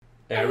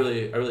Hey, I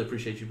really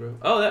appreciate you, bro.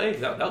 Oh,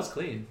 that was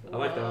clean. I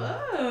like that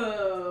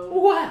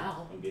one.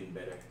 Wow. I'm getting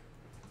better.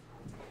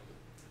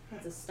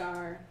 That's a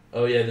star.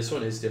 Oh yeah, this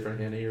one is different,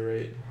 Hannah. You're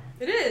right.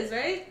 It is,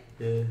 right?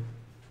 Yeah.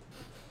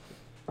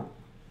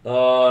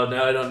 Oh,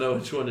 now I don't know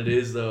which one it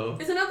is though.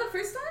 Is it not the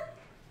first one?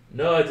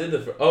 No, I did the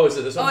first. Oh, is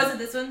it this one? Oh, is it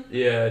this one?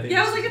 Yeah, I think.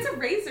 Yeah, I was like, it's a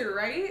razor,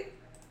 right?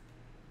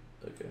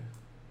 Okay.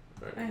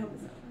 All right. I hope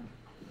it's that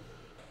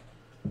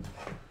one.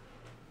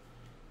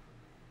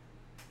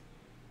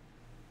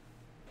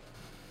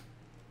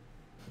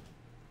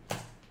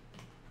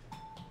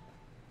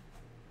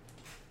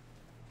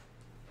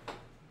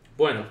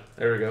 Bueno.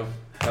 There we go.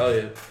 Hell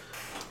yeah.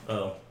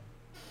 Oh.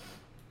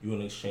 You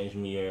want to exchange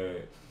me your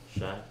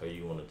shot, or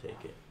you want to take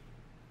it?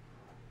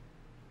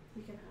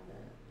 You can have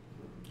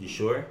it. You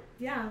sure?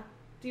 Yeah.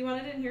 Do you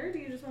want it in here, or do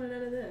you just want it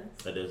out of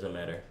this? That doesn't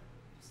matter.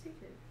 Just take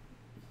it.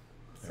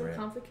 It's so Alright.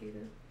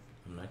 complicated.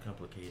 I'm not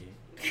complicated.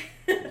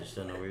 I just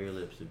don't know where your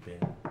lips have been.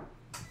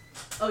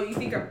 Oh, you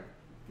think I'm...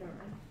 Never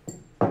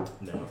mind.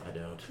 No, I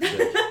don't.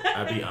 But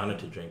I'd be honored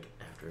to drink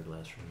after a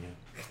glass from you.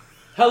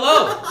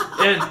 Hello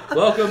and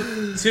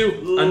welcome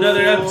to another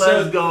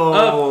episode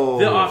of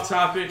the Off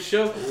Topic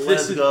Show.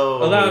 Let's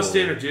go. Allow us to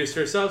introduce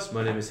ourselves.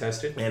 My name is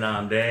Heston, And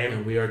I'm Dame.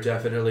 and we are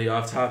definitely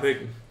off topic.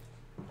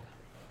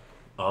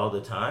 All the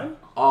time?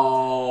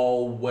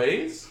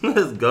 Always.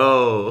 Let's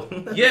go.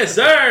 Yes,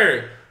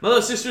 sir. My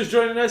little sister's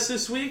joining us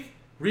this week.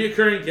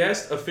 Reoccurring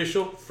guest,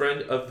 official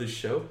friend of the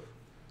show.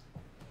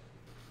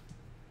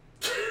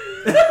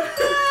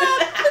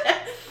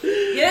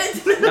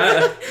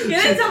 You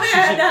didn't tell me I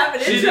had to have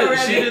an intro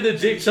ready. She did the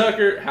Jig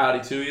Tucker.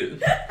 Howdy to you.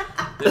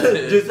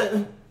 Just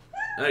All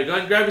right, go ahead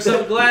and grab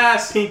yourself a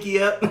glass.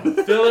 pinky up.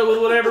 Fill it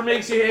with whatever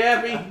makes you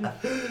happy.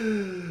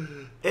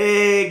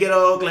 Hey, get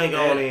old clank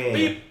on in.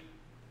 Beep.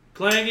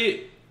 Clang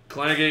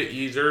it,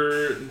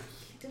 user.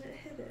 Didn't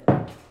hit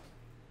it.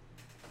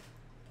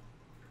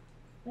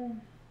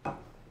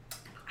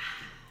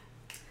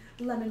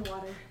 Lemon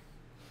water.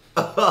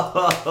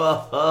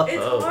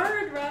 It's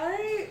hard,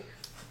 right?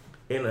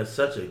 In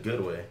such a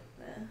good way.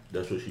 Yeah.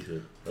 That's what she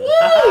said.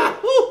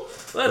 Woo!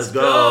 Let's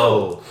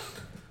go.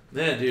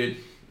 Man, dude.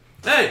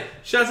 Hey,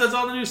 shouts out to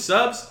all the new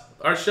subs.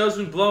 Our show's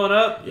been blowing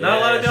up. Not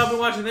a lot of Yes. y'all been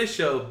watching this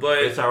show, but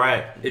It's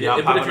alright. If- Y'all but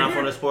if popping you're up here-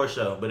 on the sports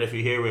show. But if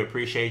you're here, we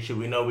appreciate you.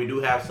 We know we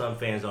do have some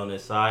fans on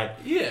this side.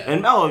 yeah.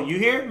 And oh, you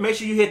here? Make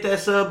sure you hit that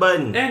sub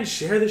button. And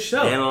share the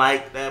show. And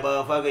like that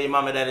motherfucker, your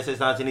mama, daddy,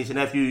 sister, auntie, niece, and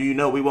nephew. You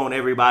know we want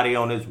everybody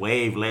on this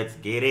wave. Let's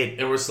get it.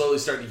 And we're slowly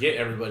starting to get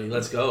everybody.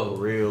 Let's go.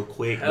 Real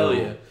quick. Hell though.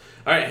 yeah.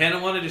 All right, Hannah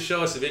wanted to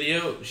show us a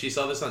video. She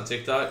saw this on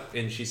TikTok,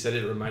 and she said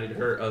it reminded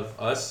her of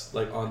us,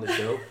 like, on the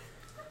show.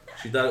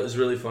 She thought it was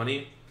really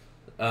funny.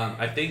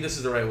 I think this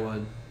is the right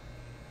one.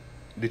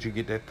 Did you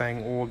get that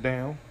thing oiled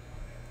down?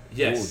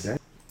 Yes. Oh,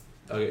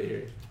 Okay,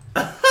 here.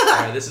 All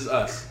right, this is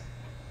us.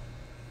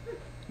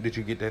 Did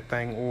you get that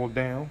thing oiled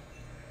down?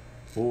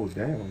 Oiled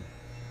down.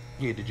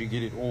 Yeah, did you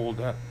get it oiled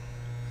up?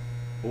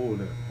 Oiled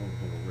down.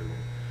 Hold on, wait a minute.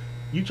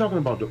 You talking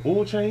about the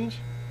oil change?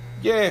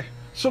 Yeah.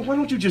 So why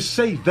don't you just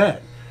say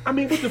that? I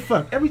mean, what the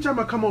fuck? Every time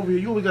I come over here,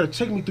 you always gotta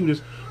take me through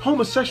this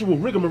homosexual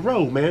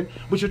rigmarole, man,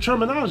 with your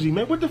terminology,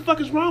 man. What the fuck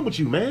is wrong with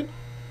you, man?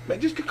 Man,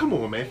 just come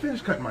on, man.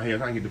 Finish cutting my hair.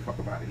 I can get the fuck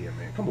up out of here,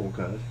 man. Come on,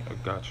 cuz. I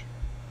got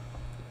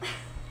you.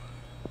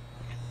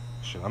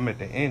 Shit, I'm at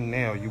the end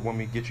now. You want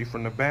me to get you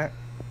from the back?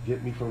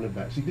 Get me from the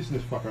back. See, this is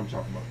this fucker I'm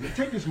talking about. Now,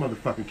 take this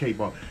motherfucking cape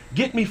off.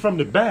 Get me from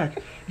the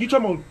back. You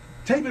talking about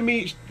taping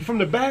me from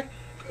the back?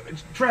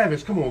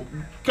 Travis, come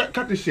on.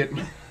 Cut this shit,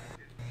 man.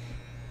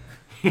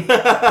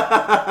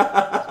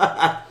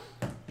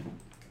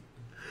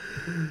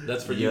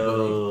 That's for you,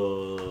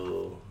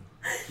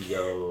 buddy. Yo.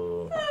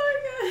 Oh my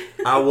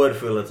god. I would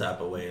feel a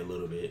type of way a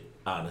little bit.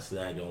 Honestly,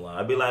 I ain't gonna lie.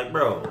 I'd be like,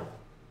 bro,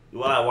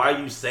 why are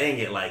you saying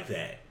it like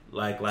that?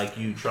 Like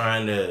you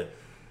trying to,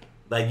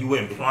 like you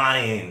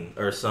implying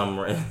or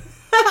something.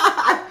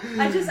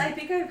 I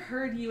think I've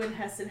heard you and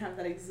Heston have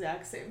that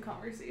exact same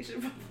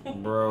conversation before.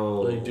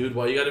 Bro. Like, dude,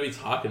 why you gotta be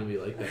talking to me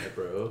like that,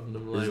 bro? And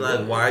I'm It's like,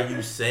 like, why are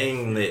you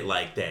saying it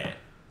like that?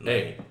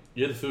 Hey,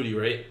 you're the foodie,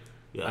 right?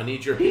 Yeah. I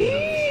need your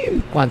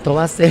opinion. ¿Cuánto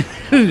va a ser?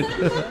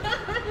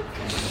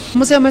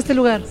 ¿Cómo se llama este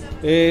lugar?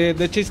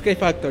 The Cheesecake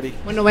Factory.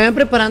 Bueno, vayan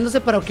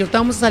preparándose para que ahorita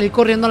vamos a salir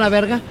corriendo a la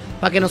verga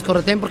para que nos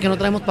correten porque no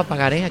traemos para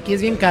pagar, ¿eh? Aquí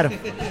es bien caro.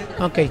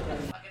 Ok.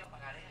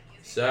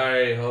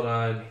 Sorry, hold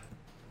on.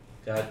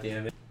 God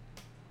damn it.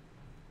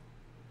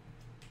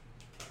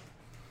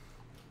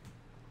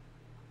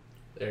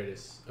 There it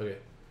is. Okay.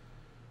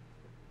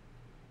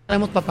 No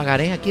traemos para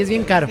pagar, ¿eh? Aquí es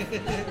bien caro.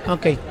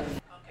 Ok.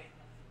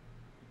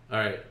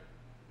 Alright.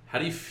 How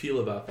do you feel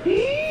about that?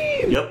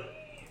 Yep.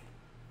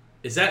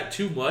 Is that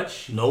too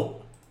much?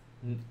 Nope.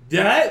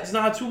 That's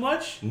not too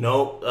much?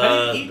 Nope.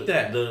 How do you eat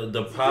that?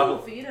 The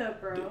problem. Vita,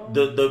 bro.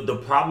 The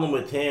problem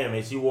with him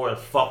is he wore a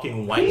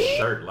fucking white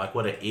shirt. Like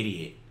what an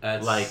idiot.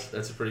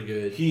 That's a pretty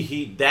good.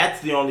 He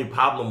that's the only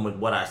problem with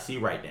what I see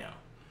right now.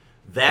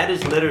 That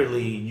is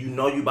literally, you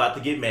about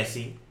to get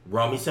messy.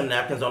 Run me some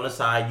napkins on the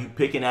side. You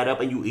picking that up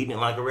and you eating it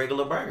like a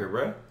regular burger,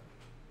 bro.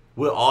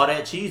 with all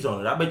that cheese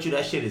on it. I bet you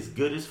that shit is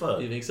good as fuck.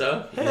 You think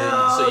so?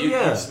 Hell So you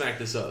yeah. smack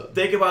this up.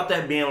 Think about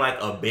that being like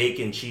a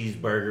bacon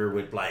cheeseburger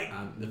with like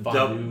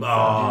fondue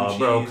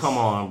bro, cheese. come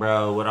on,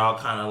 bro, with all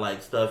kind of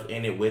like stuff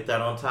in it with that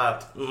on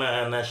top.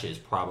 Man, that shit's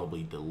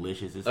probably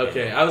delicious as hell.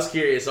 Okay, I was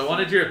curious. I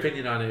wanted your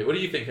opinion on it. What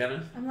do you think,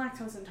 Hannah? I'm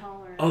lactose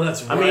intolerant. Oh,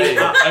 that's right. I mean,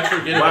 I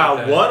forget wow,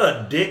 about that. what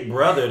a dick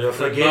brother to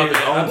forget his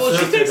own Well, she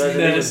sister takes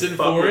doesn't medicine even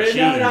fuck for with it. cheese.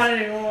 No, not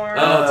anymore.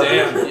 Oh,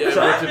 damn. Yeah,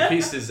 So rest in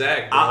peace to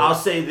Zach. Bro. I'll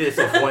say this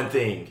of one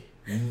thing.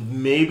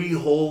 Maybe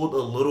hold a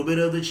little bit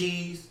of the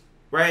cheese,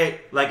 right?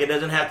 Like it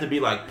doesn't have to be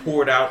like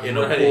poured out in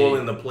a Right. pool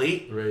in the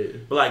plate.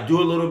 Right. But like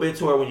do a little bit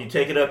to where when you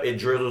take it up, it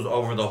drizzles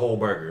over the whole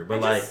burger. But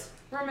I like, just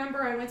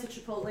remember I went to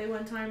Chipotle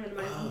one time and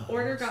my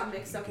order got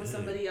mixed up with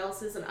somebody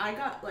else's and I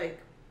got like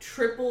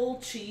triple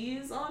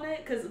cheese on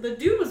it because the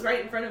dude was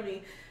right in front of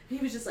me. He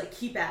was just like,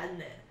 keep adding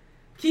it.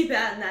 Keep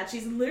adding that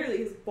cheese. Literally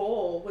his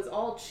bowl was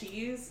all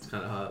cheese. It's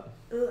kind of hot.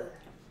 Ugh.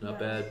 Not No.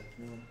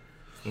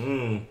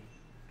 bad.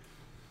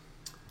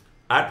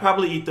 I'd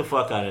probably eat the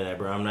fuck out of that,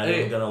 bro. I'm not Hey.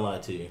 even gonna lie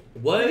to you.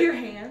 What? With your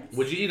hands.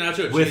 Would you eat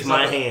nacho cheese? With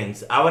my on-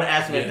 hands, I would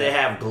ask them if Yeah. they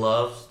have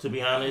gloves. To be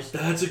honest,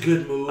 That's a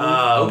good move.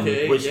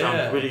 Okay, which yeah.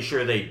 I'm pretty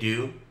sure they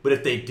do. But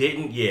if they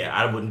didn't, yeah,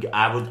 I wouldn't.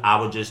 I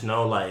would just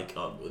know like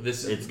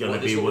This is it's gonna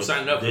this be is what we're what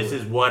signing up this for.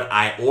 is what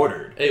I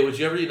ordered. Hey, would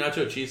you ever eat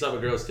nacho cheese off a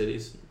girl's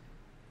titties?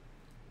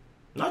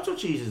 Nacho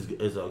cheese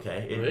is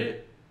okay.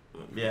 Right?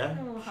 Yeah,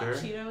 A little hot sure.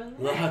 Cheeto in there.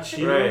 A little hot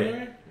Cheeto Right. in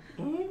there?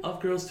 Mhm.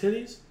 Off girls'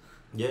 titties?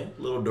 Yeah,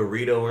 little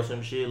Dorito or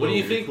some shit. What do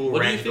you little think? Cool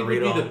What do you Ranch think would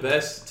be Dorito. the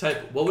best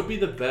type? What would be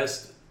the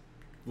best,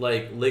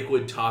 like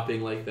liquid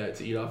topping like that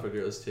to eat off a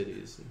girl's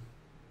titties?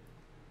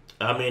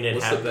 I mean,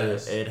 What's the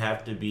best? it'd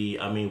have to be.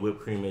 I mean,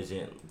 whipped cream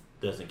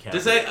doesn't count.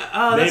 Does that?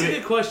 That's a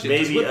good question.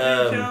 Does Maybe whipped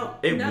cream count?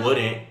 it No.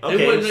 wouldn't.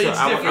 Okay, wouldn't, so it's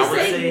I different. You're would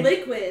saying say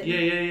liquid.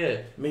 Yeah.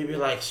 maybe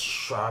like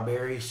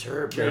strawberry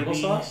syrup. Caramel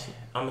maybe. sauce?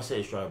 I'm gonna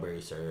say strawberry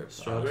syrup.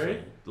 Strawberry?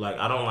 honestly. Like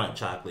I don't like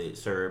chocolate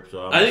syrup,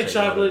 so I think say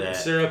no to chocolate that.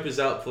 syrup is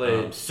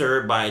outplayed.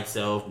 Syrup by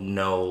itself,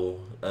 no.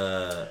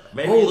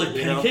 Maybe, Oh, like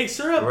you know, pancake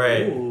syrup?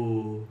 Right.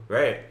 Ooh.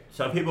 Right.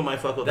 Some people might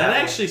fuck with That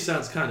that. actually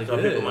sounds kind of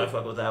Some good. people might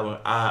fuck with that one.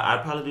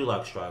 I'd probably do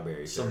like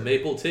strawberry Some syrup.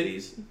 maple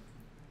titties?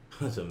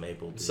 Some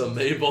maple. Some titties.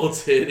 maple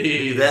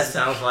titties. That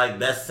sounds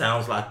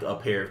like a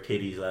pair of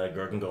titties that a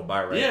girl can go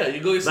buy, right? Yeah, you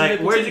go get some Like,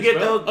 maple where'd you titties, get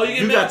bro. those? Oh,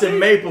 you get got the titties?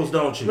 maples,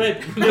 don't you?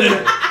 Maple.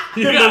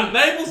 You got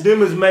maples?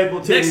 Them is maple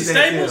titties. Next to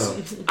ain't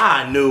Staples? them.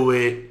 I knew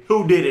it.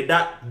 Who did it?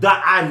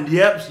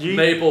 Yep, G.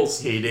 Maples.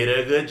 He did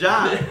a good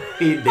job.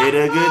 He did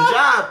a good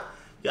job.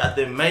 Got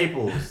them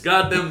maples.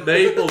 Got them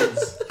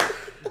maples.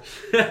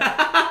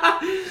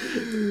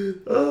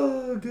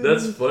 Oh, good.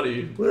 That's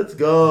funny. Let's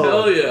go.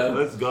 Hell yeah.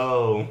 Let's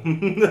go.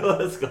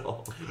 Let's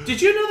go.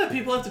 Did you know that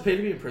people have to pay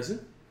to be in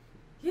prison?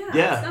 Yeah,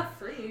 Yeah. it's not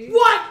free.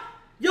 What?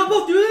 Y'all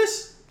both do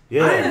this?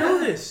 Yeah. I didn't know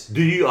this.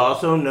 Do you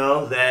also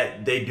know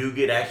that they do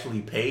get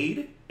actually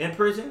paid in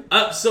prison?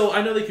 So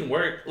I know they can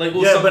work. Like,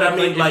 well, Yeah, but I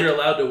something mean, if like, you're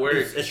allowed to work.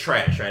 It's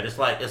trash, right?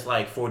 It's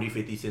like 40,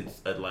 50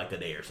 cents like a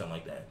day or something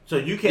like that. So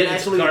you can Yeah,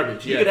 it's actually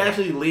garbage, you yeah. could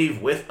actually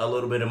leave with a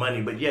little bit of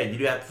money, but yeah, you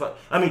do have to.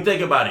 I mean,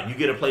 think about it. You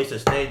get a place to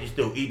stay, you're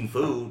still eating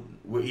food,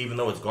 even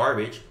though it's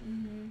garbage.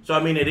 So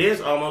I mean, it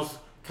is almost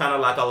kind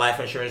of like a life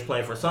insurance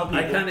plan for some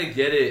people. I kind of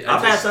get it.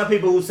 I've had some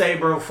people who say,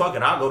 "Bro, fuck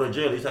it, I'll go to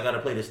jail. At least I got a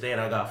place to stay and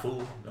I got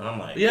food." And I'm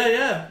like,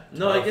 Yeah.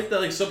 No, I Tough. get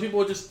that. Like, some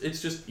people it's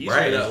just easier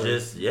right? that It's way.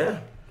 just yeah.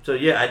 So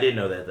yeah, I did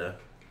know that though.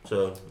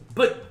 So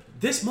But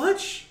this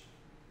much?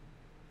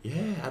 yeah,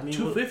 I mean,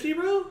 250,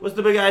 bro? what's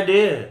the big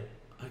idea?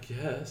 I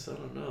guess. I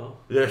don't know.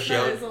 They're That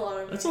showing. is a lot of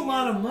money. That's a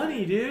lot of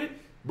money, dude.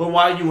 But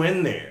why are you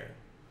in there?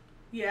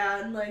 Yeah,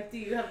 and like, do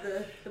you have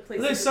the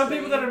place? There's some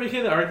people that are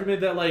making the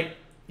argument that like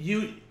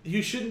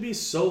you shouldn't be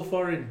so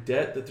far in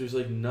debt that there's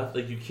like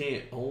nothing, like you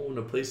can't own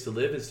a place to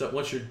live and stuff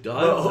once you're done.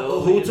 But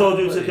though, who you told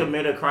know, you to like-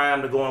 commit a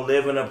crime to go and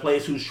live in a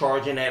place who's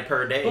charging that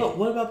per day? But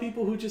what about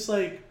people who just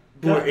like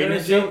Who are got in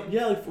innocent? jail?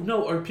 Yeah, like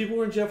no, or people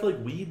who are in jail for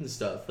like weed and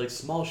stuff, like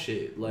small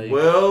shit. Like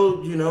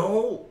Well, you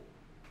know,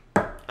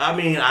 I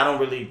mean, I don't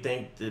really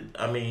think that.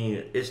 I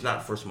mean, it's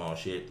not for small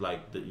shit.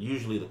 Like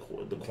usually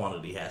the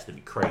quantity has to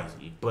be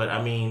crazy. But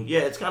I mean, yeah,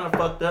 it's kind of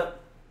fucked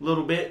up a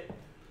little bit.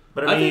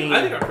 But I mean,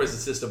 I think our prison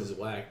system is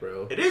whack,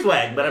 bro. it is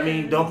whack. But I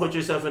mean, don't put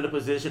yourself in the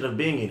position of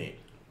being in it.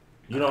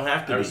 You don't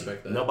have to I be.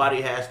 respect that.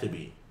 Nobody has to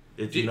be.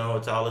 It's Do-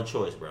 it's all a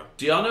choice, bro.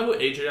 Do y'all know who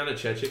Adriana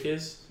Chechik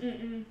is?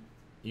 Mm-mm.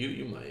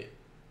 You might.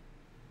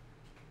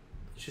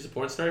 She's a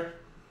porn star.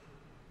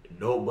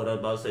 No, but I'm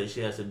about to say she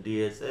has some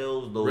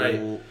DSLs though.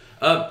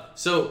 Right.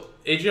 So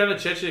Adriana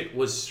Chechik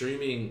was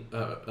streaming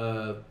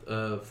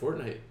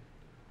Fortnite,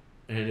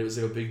 and it was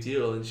like a big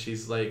deal. And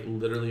she's like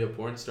literally a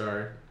porn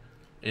star,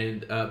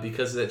 and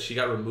because of that, she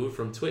got removed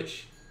from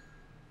Twitch.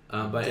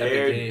 By Epic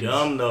They're Games.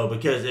 dumb though,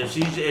 because if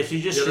she's just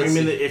Yeah, let's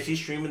streaming see. if she's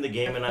streaming the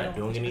game and not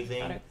doing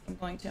anything, I'm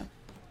going to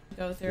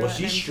go through was it.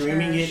 she and I'm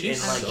streaming sure- it and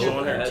She's like so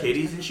showing her bad.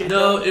 titties and shit?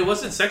 No, though? it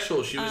wasn't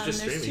sexual. She was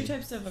just There's streaming. two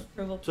types of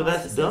approval So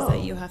that's processes dumb. that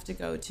you have to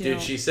go to.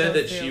 Dude, she said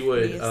go that she through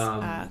would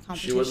for these,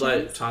 she would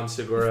let competitions. Tom The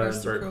Segura and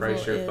first Bert approval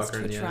Kreischer is fuck her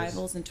in Twitch the ass.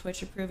 Rivals and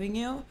Twitch approving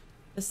you.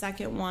 The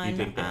second one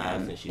think they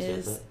have since she said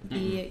is that?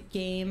 the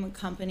game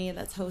company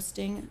that's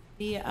hosting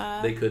the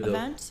They could, though.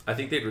 event. I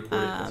think they'd record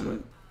it. That's why.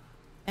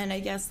 And I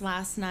guess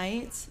last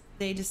night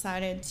they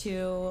decided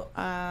to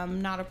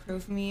not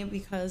approve me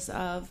because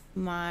of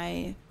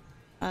my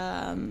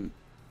Her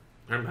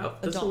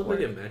mouth doesn't adult look like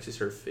work. it matches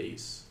her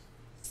face.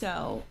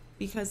 So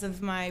because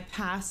of my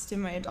past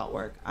in my adult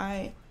work,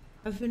 I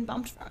have been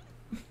bumped from it.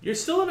 You're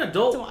still an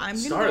adult So I'm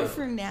star, gonna go though.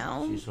 for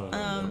now, She's showing her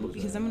numbers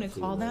because right I'm now, gonna too,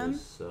 call them.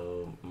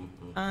 So,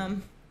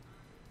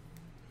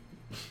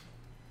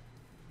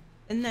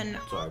 And then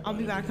Sorry, I'll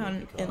be Brian, back you on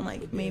didn't in call, like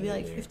but maybe yeah,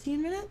 like there.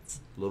 15 minutes.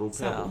 little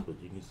So- pebbles, but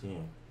you can see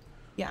him.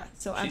 Yeah,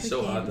 so She's Epic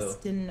so hot, Games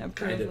though. didn't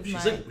approve Kind of of. my.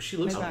 She's like, she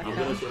looks my like I'm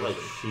background. gonna say like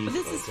she's. But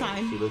this is okay.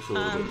 fine. She looks a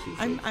little bit too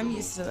I'm sexy.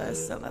 used to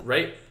this, so that's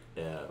Right?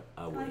 Yeah,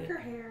 I I like would. her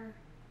hair.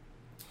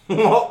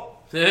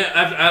 Yeah,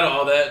 out of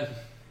all that,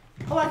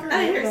 I like her hair.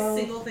 I didn't hear a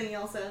single thing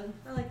y'all said.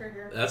 I like her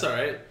hair. that's all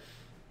right.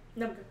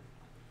 No, I'm good.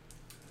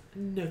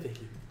 No, thank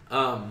you.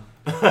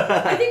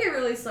 I think it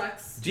really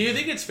sucks. Do you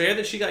think it's fair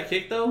that she got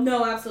kicked, though?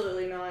 No,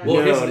 absolutely not.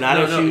 Well, here's no, the- not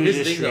if she was here's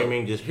the just thing, though.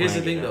 streaming, just Here's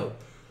the playing thing, it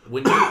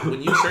though. out.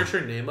 When you search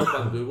her name up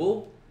on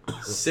Google,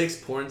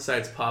 6 porn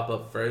sites pop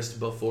up first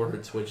before her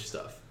Twitch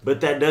stuff.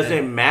 But that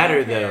doesn't matter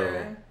I don't though.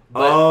 care.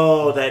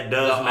 Oh, that The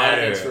does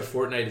matter. audience for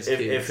Fortnite is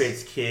kids. If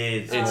it's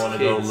kids, It's you want to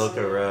go kids. look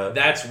her up.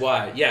 That's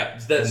why. Yeah.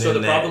 And So the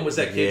then problem was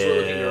that kids were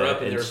looking her up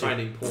and and they were she-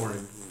 finding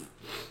porn.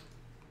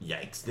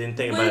 Yikes! Didn't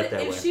think about Would, it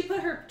that if way. she put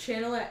her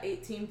channel at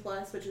 18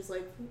 plus, which is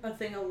like a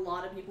thing a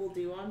lot of people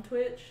do on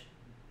Twitch,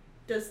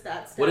 does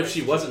that status What if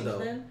she wasn't, change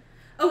though? then?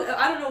 Oh,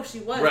 I don't know if she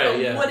was. Right, but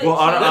yeah. Would it Well,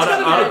 all change?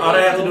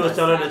 they have to do is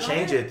tell her to Does that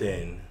change on it.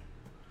 Then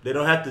they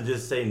don't have to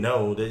just say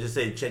no. They just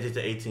say change it to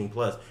 18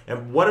 plus.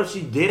 And what if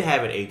she did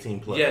have it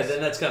 18 plus? Yeah,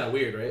 then that's kind of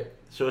weird, right?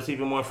 So it's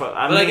even more fun.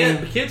 But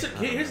again, kids.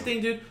 Here's the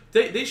thing, dude.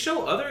 They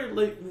show other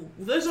like.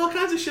 There's all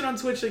kinds of shit on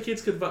Twitch that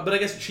kids could. But I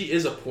guess she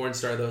is a porn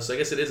star though, so I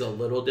guess it is a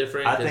little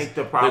different. I 'cause think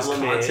the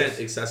problem there's content is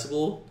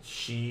accessible.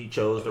 she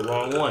chose the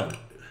wrong one.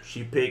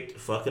 She picked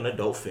fucking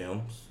adult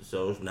films,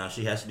 so now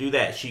she has to do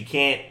that. She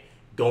can't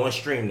go and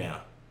stream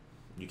now.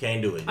 You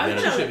can't do it. You I think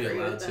gotta- she should be agree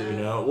allowed with to. that. You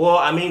know. Well,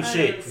 I mean,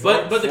 shit.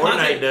 But the Fortnite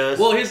content does.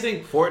 Well, here's the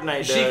thing.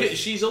 Fortnite does.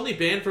 She's only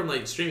banned from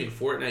like streaming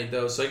Fortnite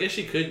though, so I guess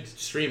she could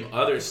stream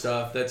other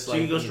stuff. That's She like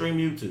can go stream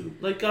YouTube.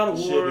 like God of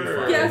Should War. be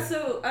or- fine. Yeah,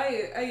 so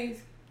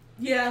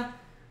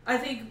I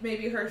think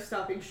maybe her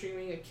stopping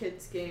streaming a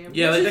kids game.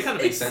 Yeah, which like, that is-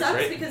 kinda makes sense, It sucks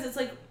right? because it's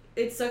like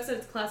it sucks that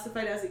it's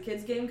classified as a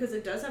kids game because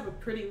it does have a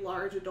pretty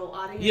large adult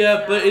audience.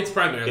 Yeah, but now. it's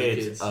primarily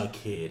It's kids. a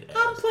kid.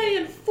 I'm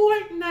playing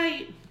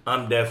Fortnite.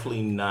 I'm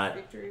definitely not.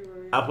 Victory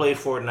Warrior. I played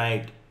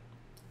Fortnite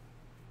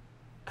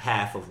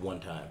half of one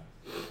time.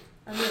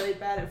 I'm really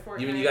bad at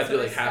Fortnite. You mean you got to so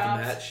do like I half a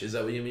stopped. match? Is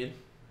that what you mean?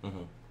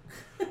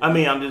 I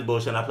mean, I'm just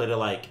bullshitting. I played it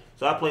like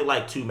so. I played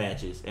like 2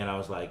 matches, and I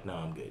was like, no,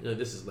 I'm good. No,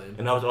 this is lame.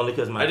 And that was only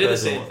because I did the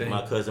same thing.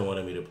 my cousin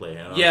wanted me to play.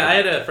 And Yeah, I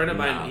was had like, a friend of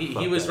mine. nah, He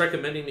fuck was that.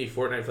 recommending me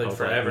Fortnite for I like was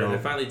forever, like, and I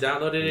no. finally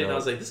downloaded it, and No. I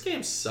was like, "This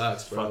game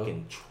sucks, bro."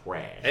 Fucking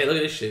trash. Hey, look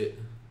at this shit.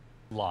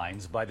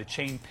 Lines by the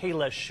chain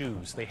Payless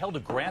Shoes. They held a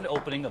grand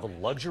opening of a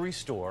luxury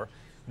store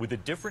with a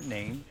different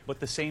name but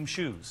the same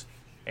shoes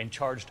and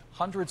charged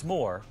hundreds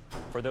more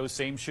for those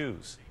same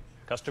shoes.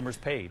 Customers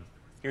paid.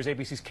 Here's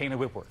ABC's Kana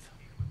Whitworth.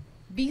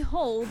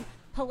 Behold,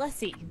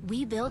 Palessi.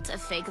 We built a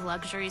fake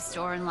luxury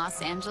store in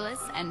Los Angeles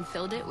and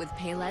filled it with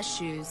Payless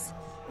shoes.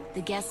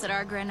 The guests at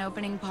our grand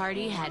opening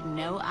party had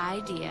no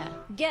idea.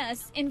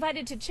 Guests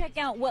invited to check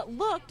out what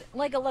looked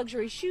like a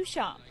luxury shoe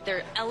shop.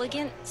 They're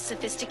elegant,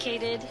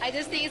 sophisticated. I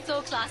just think it's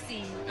so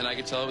classy. And I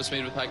could tell it was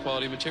made with high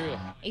quality material.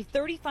 A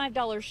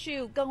 $35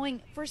 shoe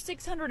going for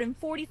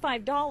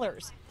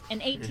 $645, an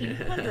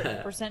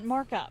 1,800%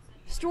 markup.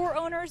 Store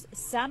owners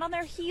sat on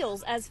their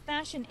heels as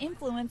fashion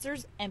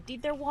influencers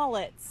emptied their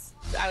wallets.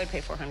 I would pay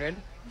 $400,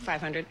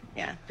 $500.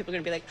 Yeah, people are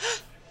gonna be like,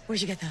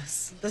 "Where'd you get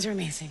those? Those are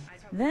amazing."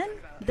 Then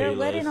they're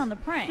let in on the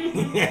prank.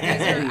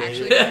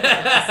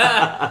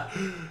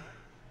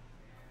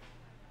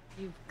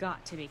 You've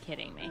got to be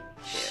kidding me.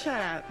 Shut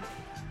up.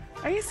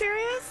 Are you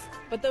serious?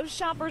 But those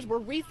shoppers were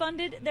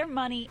refunded their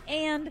money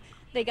and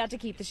they got to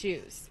keep the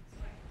shoes.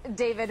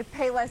 David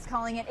Payless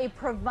calling it a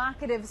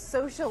provocative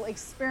social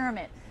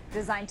experiment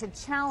designed to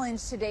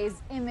challenge today's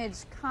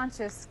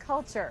image-conscious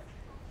culture.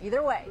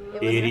 Either way,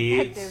 it was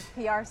Idiots. an effective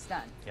PR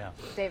stunt. Yeah.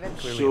 David.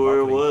 Clearly Sure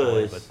a marketing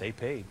ploy, was. but they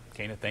paid.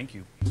 Kana, thank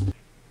you.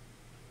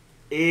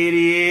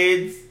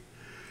 Idiots.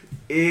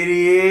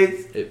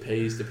 Idiots. It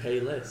pays to pay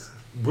less.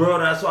 Bro,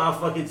 that's why I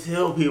fucking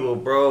tell people,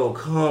 bro,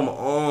 come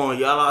on.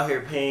 Y'all out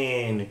here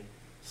paying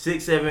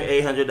 $600,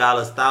 $700, $800,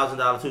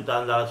 $1,000,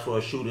 $2,000 for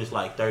a shoe that's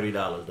like $30,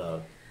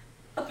 dog.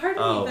 A part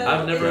of me, though,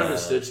 I've never is-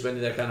 understood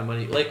spending that kind of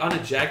money, like on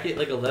a jacket,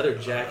 like a leather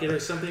jacket or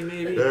something,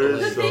 maybe. That But,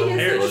 is like, The thing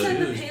pair of is that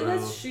the shoes, bro.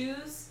 Payless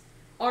shoes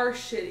are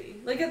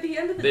shitty. Like at the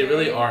end of the They day,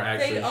 really are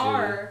actually they shitty.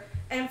 are.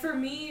 And for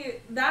me,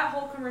 that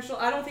whole commercial,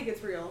 I don't think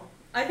it's real.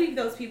 I think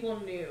those people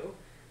knew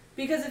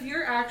Because if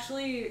you're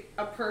actually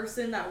a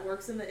person that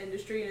works in the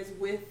industry and is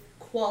with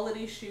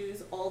quality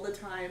shoes all the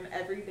time,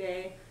 every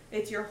day,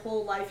 it's your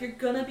whole life, you're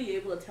gonna be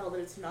able to tell that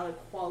it's not a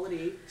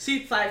quality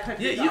 $500.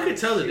 Yeah, you can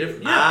tell the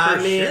difference. Yeah,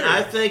 I mean,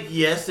 I think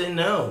yes and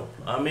no.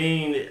 I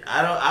mean,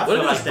 I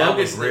feel like that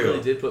was real.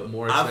 Really did put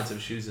more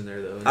expensive shoes in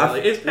there though.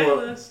 It's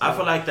Payless. I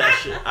feel like that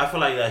shit. I feel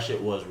like that shit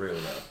was real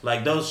though.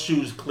 Like those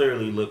shoes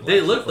clearly look.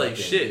 They look like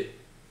shit.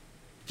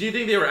 Do you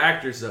think they were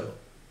actors though?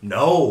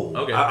 No.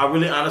 Okay. I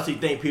really honestly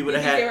think people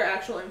that had. They were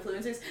actual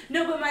influencers.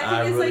 No, but my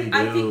thing is like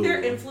I think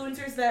they're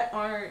influencers that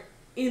aren't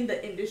in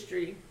the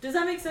industry. Does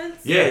that make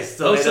sense? Yes,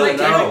 so they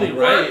don't know.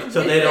 Right.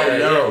 So they don't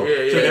know.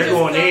 So they're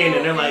going in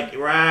and they're like,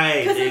 right,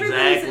 exactly. Because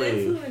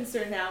everybody's an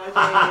influencer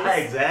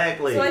nowadays.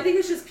 Exactly. So I think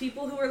it's just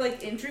people who are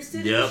like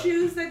interested in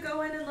shoes that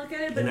go in and look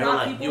at it, but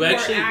not people who are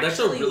actually that's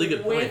a really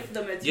good point. With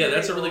the material. Yeah,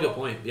 that's a really good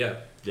point. Yeah.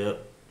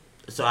 Yep.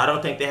 So I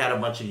don't think they had a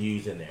bunch of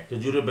U's in there.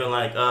 Because you'd have been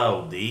like,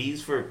 oh,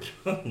 these for...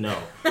 No.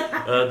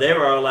 They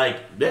were all like,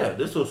 yeah,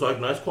 this looks like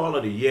nice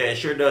quality. Yeah, it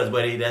sure does,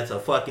 buddy. That's a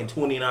fucking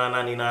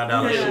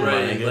 $29.99 shoe,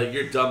 right? nigga. Like,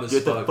 you're dumb as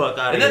fuck. Get the fuck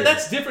out of here.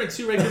 That's different,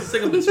 too, right? Because it's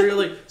like a material,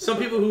 like, some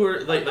people who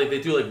are, like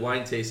they do, like,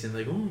 wine tasting,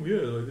 like, oh,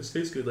 yeah, like, this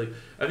tastes good. Like,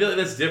 I feel like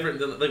that's different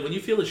than, like, when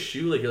you feel a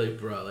shoe, like, you're like,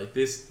 bro, like,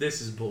 this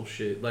is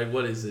bullshit. Like,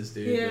 what is this,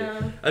 dude? Yeah.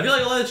 Like, I feel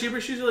like a lot of cheaper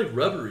shoes are, like,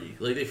 rubbery.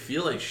 Like, they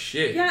feel like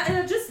shit. Yeah, and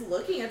I'm just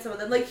looking at some of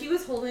them. Like, he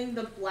was holding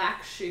the black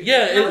shoe.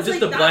 Yeah, it was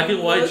just like, the black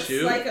and white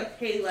shoe. Like a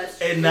Payless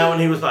shoe. And now when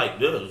he was like,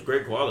 dude, it was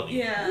great quality.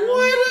 Yeah.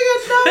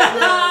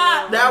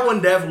 That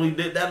one definitely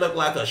did. That looked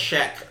like a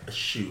Shaq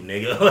shoe,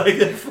 nigga. Like,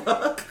 the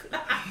fuck?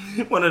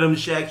 One of them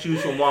Shaq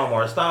shoes from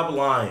Walmart. Stop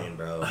lying,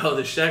 bro. Oh,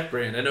 the Shaq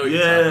brand. I know what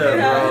you're talking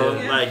about.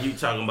 Bro. Yeah. Like, you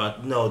talking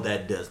about, no,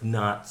 that does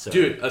not, sir.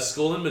 Dude, a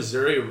school in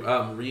Missouri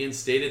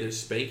reinstated their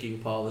spanking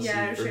policy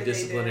for sure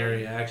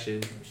disciplinary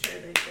action. I'm sure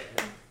they did.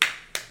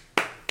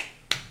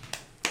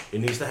 It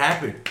needs to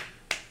happen.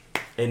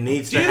 It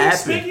needs Do you to think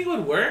happen. spanking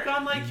would work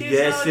on like kids?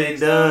 Yes,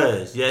 nowadays, it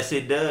does. Yes,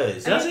 it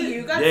does. Does it?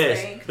 You got yes,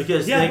 spanked.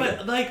 because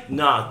but like,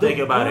 think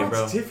about it,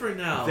 bro. It's different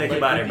now. Think like,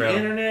 about with it, bro. The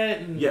internet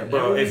and yeah,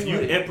 bro. If you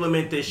like,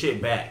 implement this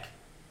shit back,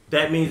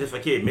 that means if a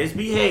kid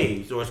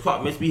misbehaves or is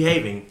caught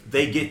misbehaving,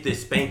 they get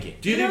this spanking.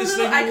 Do you think the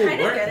spanking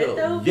will work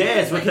though?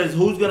 Yes, because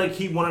who's gonna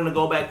keep wanting to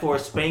go back for a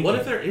spanking? What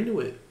if they're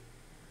into it?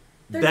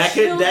 That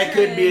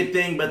could be a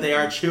thing, but they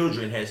are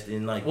children,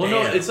 Heston. Like, well,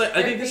 damn. no, it's like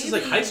I think this is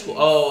like high school.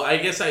 Oh, I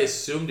guess I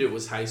assumed it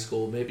was high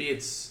school. Maybe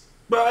it's.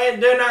 Bro,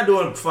 they're not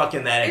doing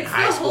fucking that in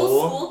high school. It's the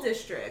whole school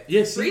district.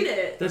 Yes, read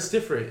it. That's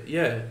different.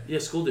 Yeah,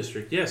 school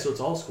district. Yeah, so it's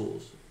all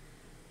schools.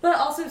 But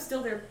also,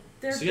 still, they're.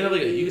 So you have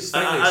like you can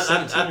spank like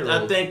 17-year-olds.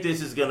 I think this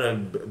is gonna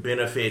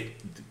benefit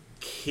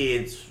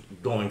kids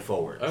going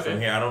forward from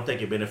here. I don't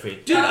think it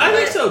benefits. Dude, I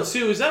think so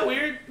too. Is that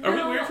weird? Are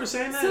we weird for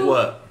saying that? So,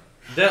 what?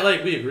 That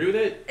like we agree with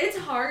it? It's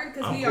hard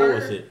because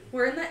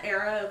we're in the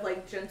era of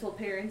like gentle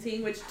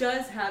parenting, which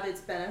does have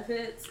its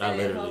benefits. I and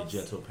literally helps.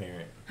 gentle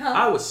parent. Huh?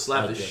 I would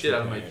slap the shit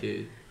out of my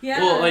kid. Yeah.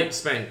 Well, like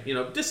spank,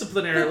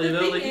 disciplinarily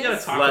though. Like you gotta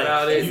talk like,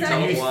 about it. You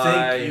tell them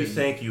why. You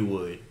think you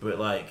would, but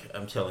like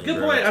I'm telling you.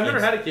 Good point. I've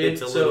never had a kid.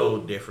 It's a little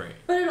different.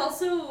 But it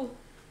also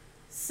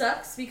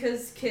sucks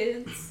because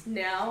kids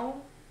now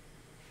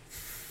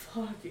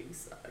fucking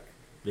suck.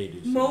 They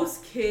do.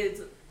 Most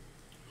kids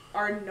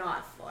are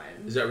not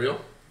fun. Is that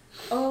real?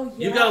 Oh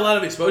yeah. You've got a lot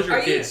of exposure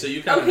to kids, so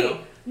you kind of know.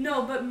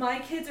 No, but my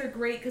kids are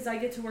great because I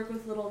get to work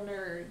with little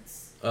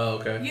nerds. Oh,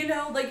 okay. You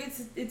know, like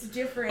it's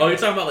different. Oh, you're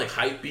talking about like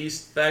hype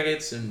beast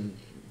faggots and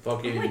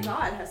fucking. Oh my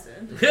god,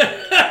 Heston.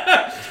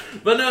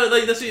 But no,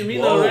 like that's what you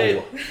mean though,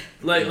 right?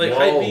 Like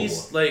hype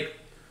beast, like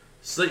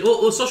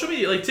well, social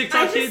media, like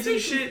TikTok kids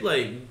and shit,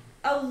 like.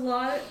 A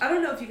lot. I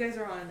don't know if you guys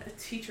are on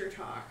Teacher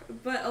Talk,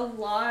 but a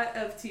lot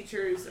of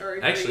teachers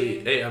are actually.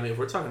 Hey, I mean, if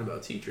we're talking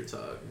about Teacher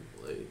Talk,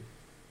 like.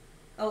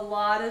 A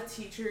lot of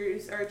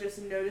teachers are just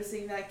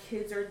noticing that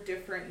kids are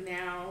different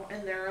now,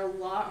 and they're a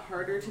lot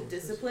harder to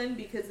discipline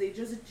because they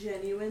just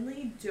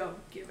genuinely don't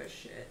give a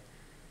shit.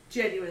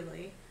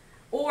 Genuinely.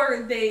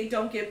 Or they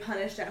don't get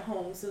punished at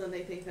home, so then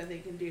they think that they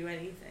can do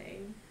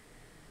anything.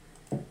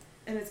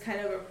 And it's kind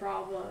of a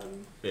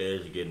problem. It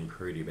is getting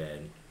pretty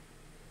bad.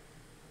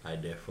 I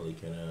definitely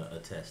can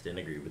attest and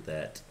agree with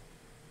that.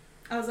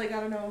 I was like,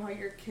 I don't know how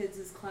your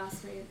kids'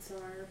 classmates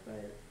are,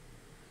 but...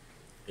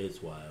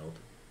 It's wild.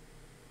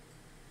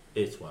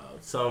 It's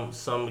wild.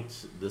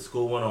 The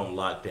school went on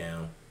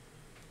lockdown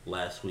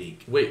last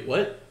week. Wait,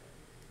 what?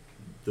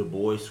 The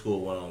boys'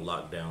 school went on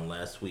lockdown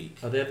last week.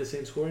 Oh, they have the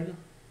same school right now?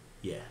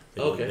 Yeah.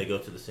 They go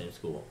to the same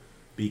school.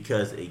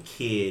 Because a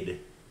kid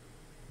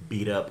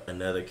beat up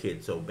another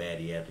kid so bad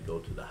he had to go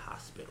to the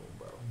hospital,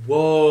 bro.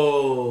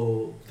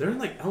 Whoa. They're in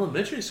like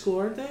elementary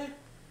school, aren't they?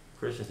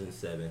 Christian's in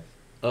 7th.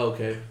 Oh,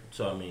 okay.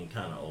 So, I mean,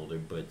 kind of older,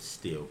 but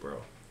still,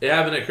 bro. It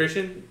happened at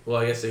Christian?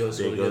 Well, I guess they go to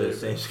school together. They go to the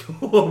same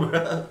school,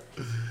 bro.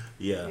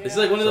 Yeah. It's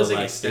like one of those so,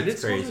 like extended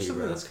schools crazy, or something?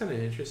 Bro. That's kind of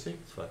interesting.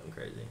 It's fucking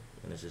crazy.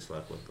 And it's just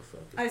like, what the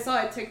fuck? I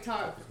saw a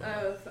TikTok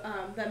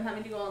of them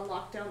having to go on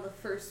lockdown the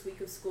first week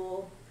of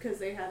school because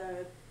they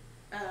had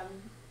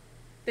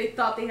they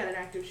thought they had an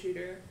active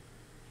shooter,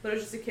 but it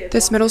was just a kid.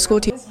 This middle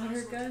school teacher.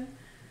 Water gun.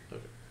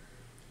 Okay.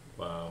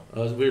 Wow.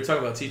 We were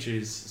talking about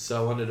teachers,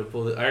 so I wanted to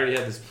pull it. I already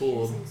had this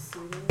pulled.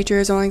 Teacher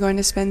is only going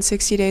to spend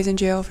 60 days in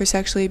jail for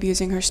sexually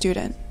abusing her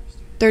student.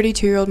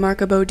 32-year-old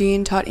Marka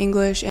Bodine taught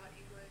English.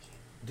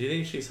 Do you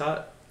think she's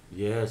hot?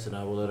 Yes, and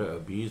I will let her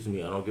abuse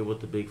me. I don't get what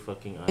the big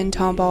fucking... In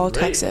Tomball, Right.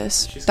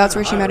 Texas. She's That's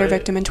where kinda she met her hot, right?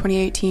 victim in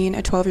 2018,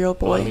 a 12-year-old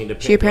boy. Well, I mean,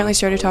 depends She apparently on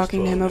started how it's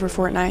talking to him 12. over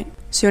Fortnite.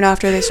 Soon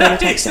after, they started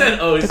He texting. said,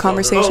 oh, he's The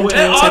conversation on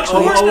turned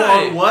sexually.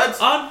 Fortnite.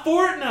 What? On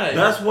Fortnite.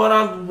 That's what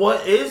I'm...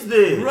 What is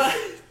this?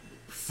 Right.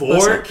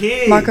 Four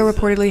kids. Marka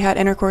reportedly had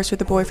intercourse with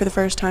the boy for the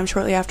first time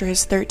shortly after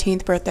his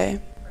 13th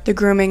birthday. The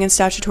grooming and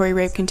statutory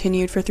rape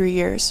continued for 3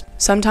 years,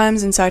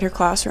 sometimes inside her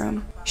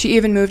classroom. She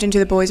even moved into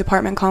the boy's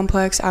apartment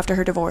complex after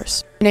her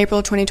divorce. In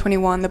April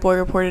 2021, the boy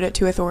reported it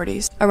to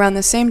authorities. Around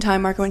the same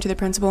time, Marka went to the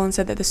principal and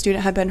said that the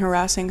student had been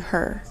harassing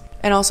her,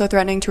 and also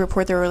threatening to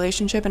report their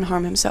relationship and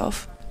harm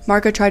himself.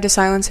 Marka tried to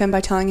silence him by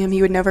telling him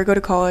he would never go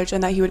to college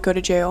and that he would go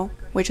to jail,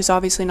 which is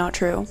obviously not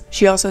true.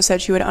 She also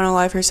said she would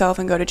unalive herself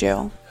and go to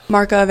jail.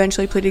 Marka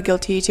eventually pleaded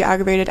guilty to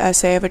aggravated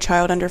essay of a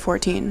child under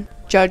 14.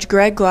 Judge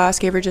Greg Glass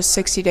gave her just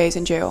 60 days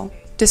in jail,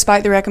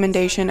 despite the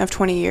recommendation of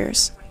 20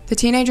 years. The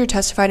teenager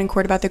testified in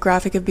court about the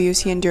graphic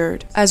abuse he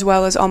endured, as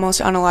well as almost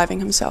unaliving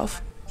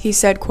himself. He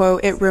said,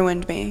 quote, "It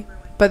ruined me."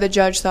 But the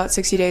judge thought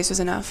 60 days was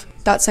enough.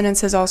 That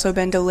sentence has also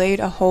been delayed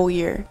a whole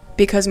year,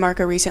 because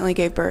Marka recently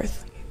gave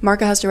birth.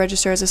 Marka has to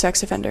register as a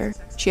sex offender.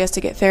 She has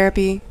to get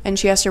therapy, and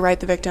she has to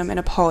write the victim an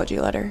apology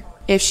letter.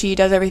 If she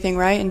does everything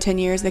right, in 10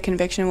 years, the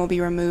conviction will be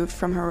removed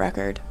from her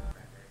record.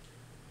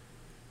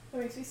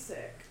 That makes me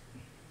sick.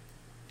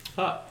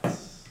 Hot.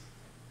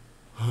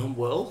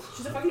 Well...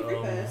 She's a fucking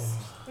rapist.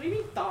 What do you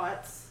mean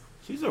thoughts?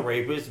 She's a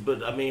rapist,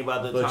 but I mean,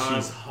 by the But time...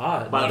 she's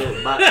hot. By the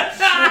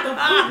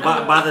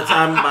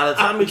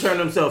time he turned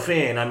himself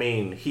in, I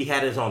mean, he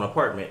had his own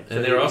apartment.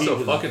 And they were also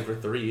fucking for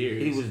 3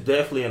 years. He was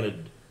definitely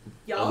an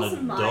Y'all's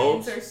adult.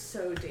 minds are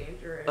so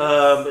dangerous.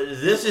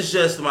 This is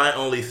just my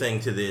only thing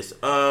to this.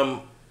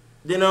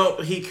 You know,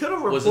 he could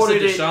have Was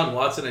reported this a it. Deshaun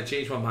Watson I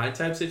changed my mind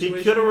type situation?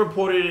 He could have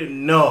reported it.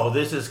 No,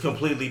 this is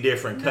completely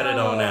different. Cut it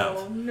on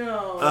out.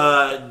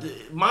 No.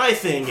 My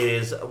thing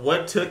is,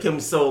 what took him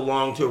so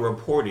long to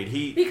report it?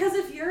 Because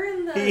if you're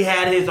in the... He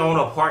had his own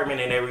apartment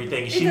and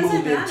everything. She doesn't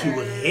moved into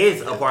matter.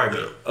 his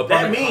apartment. That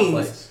Apartment means...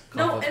 complex.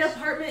 No, an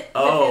apartment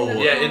Oh. within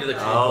the Yeah, into the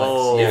complex.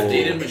 Oh. Yeah,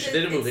 they didn't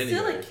move It's anywhere.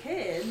 still a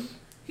kid.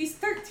 He's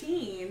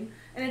 13,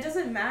 and it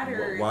doesn't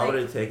matter. Why like,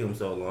 would it take him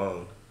so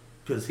long?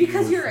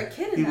 Because you're a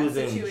kid in he that was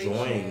situation.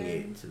 enjoying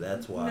it. So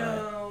that's why.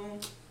 No.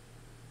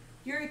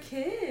 You're a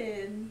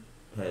kid.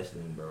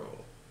 Heston, bro.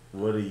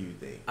 What do you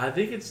think? I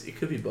think it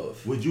could be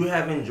both. Would you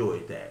have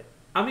enjoyed that?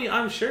 I mean,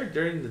 I'm sure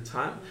during the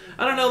time.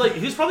 I don't know, like,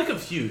 he was probably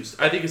confused.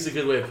 I think it's a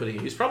good way of putting it.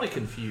 He was probably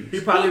confused. He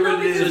probably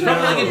really So didn't he's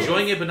probably, like, know.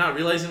 enjoying it, but not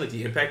realizing, like,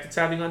 the impact it's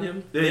having on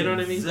him. You know what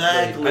I mean?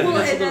 Exactly. Like, I think Well,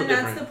 that's a and little then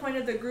different. that's the point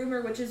of the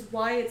groomer, which is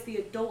why it's the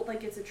adult that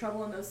gets in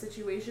trouble in those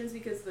situations,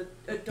 because the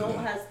adult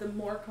has the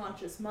more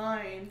conscious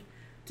mind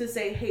to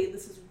say, hey,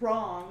 this is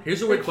wrong.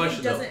 Here's a The weird kid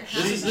question, though. doesn't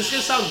have This is that.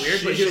 gonna sound weird,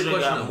 She but here's a should've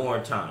question. got though. more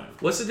time.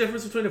 What's the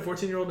difference between a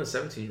 14-year-old and a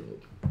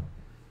 17-year-old?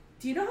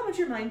 Do you know how much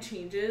your mind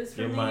changes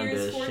from Your the mind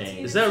years does 14 change.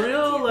 and Is that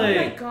real? 17? Oh my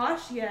Like- gosh,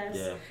 yes.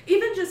 Yeah.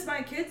 Even just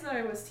my kids that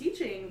I was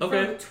teaching,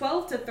 Okay. from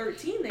 12 to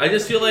 13, they I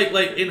just were feel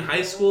like in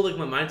high school, like,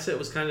 my mindset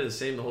was kind of the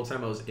same the whole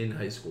time I was in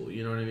high school.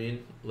 You know what I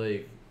mean?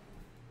 Like,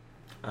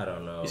 I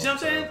don't know. you see what I'm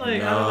saying?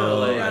 Like, no, I don't know.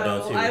 Like, I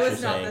don't see what I you're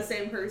was not saying. the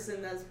same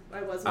person as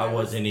I was when I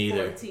wasn't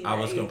either. 14 I or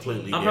was 18.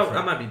 completely I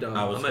different. might be dumb.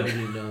 I, was might be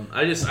com- dumb.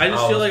 I just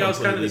feel like I was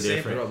kind of the completely same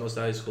different. throughout most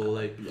of high school.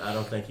 Like, I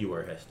don't think you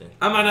were, Heston.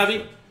 I might not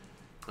be.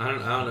 I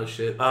don't know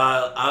shit.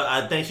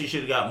 I think she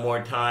should have got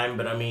more time,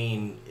 but I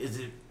mean, is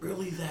it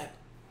really that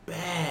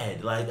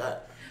bad? Like,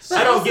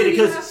 I don't get it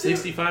because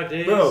 65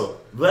 days, bro.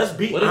 Let's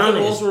be What if honest, the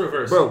roles were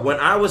reversed? bro. When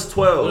I was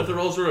 12, What if the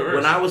roles were reversed?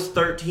 when I was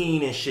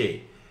 13 and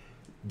shit,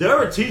 there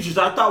were teachers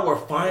I thought were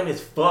fine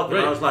as fuck, and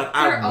Right. I was like,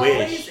 There I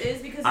always wish.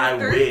 is because I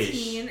you're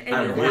 13 wish. and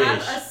I you wish.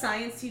 have a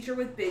science teacher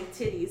with big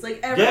titties. Like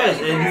everybody Yes,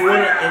 has and you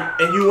wanna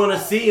that. and you wanna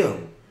see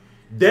them.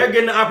 They're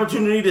getting the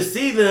opportunity to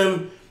see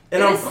them,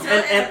 and It I'm is still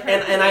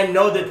and I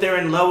know that they're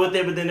in love with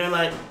it, but then they're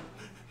like,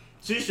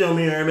 she showed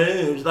me her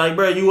moves. Like,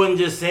 bro, you wasn't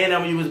just saying that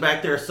when you was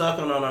back there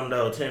sucking on them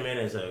though 10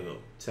 minutes ago.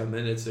 10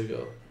 minutes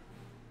ago.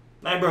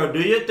 Like, bro, do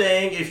your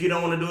thing. If you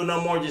don't want to do it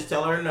no more, just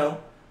tell her no.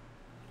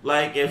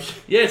 Like,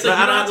 if Yeah, it's like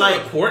you I don't have to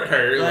like report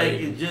her.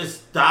 like, Like,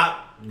 just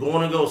stop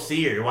going to go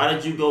see her. Why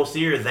did you go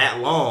see her that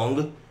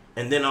long?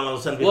 And then all of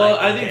a sudden, be well,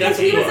 like, I think okay. that's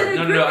a He poor. was in a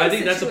No. I grooming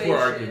think that's a poor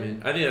situation.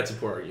 argument. I think that's a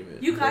poor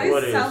argument. You guys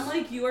What is? sound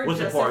like you are What's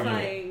the poor argument?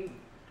 justifying.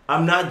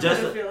 I'm not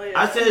just. pedophilia.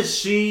 I said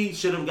she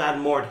should have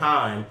gotten more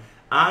time.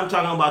 I'm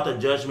talking about the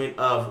judgment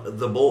of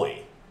the boy.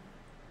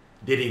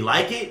 Did he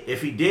like it?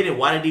 If he didn't,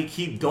 why did he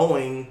keep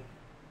going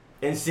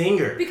and seeing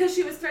her? Because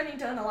she was threatening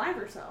to unalive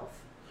herself.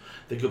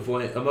 The good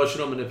point.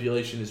 Emotional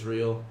manipulation is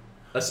real,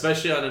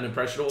 especially on an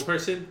impressionable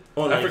person.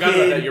 On I a forgot about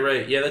kid. that. You're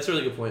right. Yeah, that's a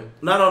really good point.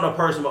 Not on a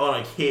person, but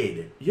on a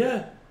kid.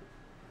 Yeah.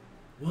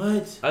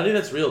 What? I think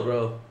that's real,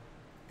 bro.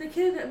 The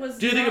kid that was.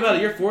 Do you think about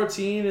it? You're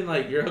 14 and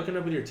like you're hooking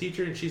up with your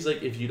teacher, and she's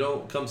like, "If you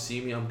don't come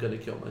see me, I'm gonna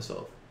kill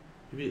myself."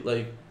 You'd be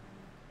like,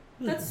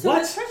 That's so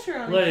what? much pressure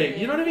on Like,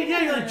 you know what I mean?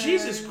 Yeah, you're like,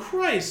 Jesus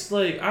Christ.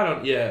 Like, I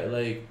would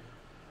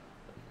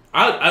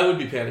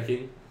be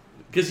panicking.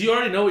 Because you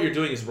already know what you're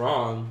doing is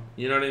wrong.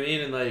 You know what I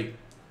mean? And, like,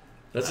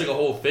 that's like a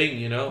whole thing,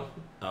 you know?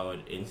 I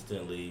would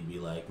instantly be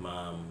like,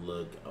 Mom,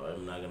 look,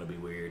 I'm not going to be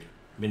weird.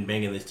 I've been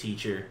banging this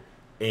teacher,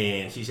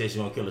 and she says she's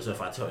going to kill herself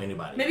if I tell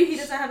anybody. Maybe he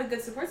doesn't have a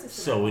good support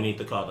system. So we need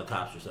to call the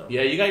cops or something.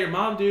 Yeah, you got your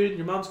mom, dude.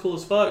 Your mom's cool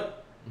as fuck.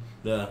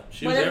 Yeah.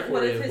 She was there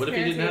for you. What if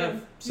he didn't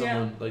have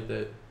someone like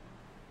that?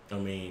 I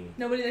mean...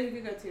 Nobody that he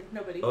could go to.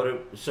 Nobody.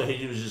 So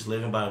he was just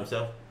living by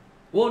himself?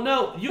 Well,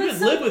 no. You can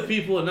live with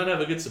people and not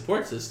have a good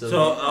support system.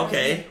 So,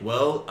 okay.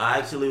 Well, I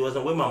actually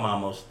wasn't with my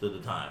mom most of the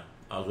time.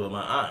 I was with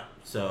my aunt.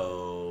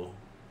 So...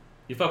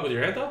 You fuck with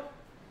your aunt, though?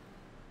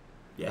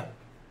 Yeah.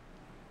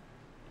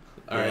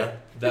 Alright.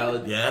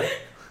 Valid. Yeah.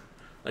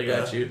 I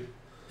got you.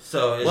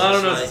 So it's I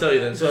don't know like, what to tell you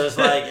then. So it's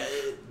like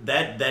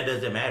that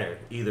doesn't matter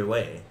either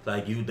way.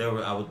 Like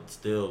I would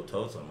still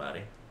tell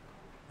somebody,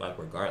 like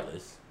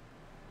regardless.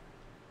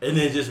 And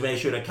then just make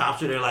sure the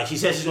cops are there. Like she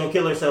said she's gonna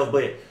kill herself,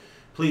 but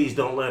please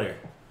don't let her.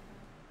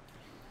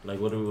 Like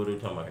what are we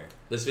talking about here?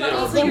 This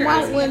video. There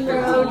white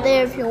window over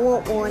there if you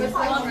want one.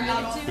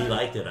 He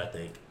liked it, I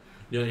think.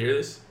 You want to hear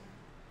this?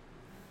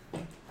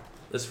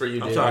 That's for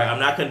you, I'm Dave. sorry, I'm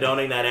not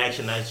condoning that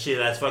action. That's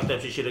fucked up.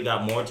 She should have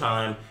got more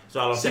time. So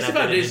I don't think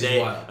 65 days is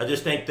wild. I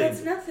just think that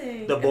That's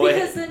nothing. the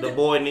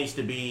boy needs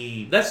to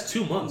be. That's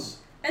 2 months.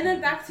 And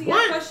then back to your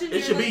What? question.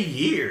 It should be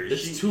years.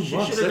 It's 2 months.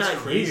 should've That's got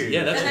crazy. years.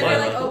 Yeah, that's And then wild.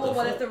 you're like, oh, well,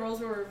 what if the roles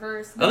were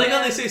reversed? I like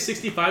how they say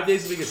 65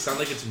 days to make it sound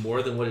like it's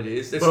more than what it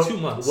is. That's But 2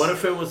 months. What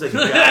if it was a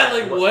guy?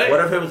 Like, what?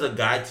 What if it was a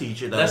guy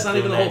teacher that That's was not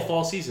even the doing whole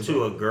fall season. to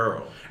bro. a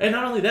girl? And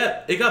not only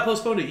that, it got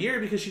postponed a year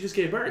because she just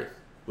gave birth.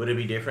 Would it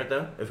be different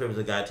though if it was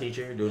a guy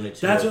teacher doing it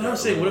to? That's what I'm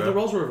saying. What if the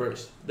roles were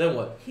reversed? Then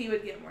what? He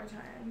would get more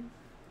time.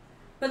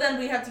 But then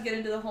we have to get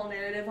into the whole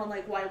narrative on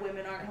like why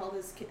women aren't held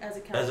as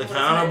accountable. As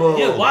accountable?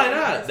 Yeah, why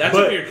not? That's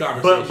a weird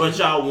conversation. But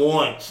y'all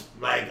want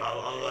like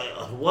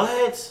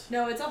what?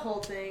 No, it's a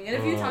whole thing. And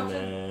if you talk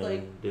man, to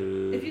like,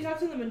 dude. if you talk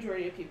to the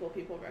majority of people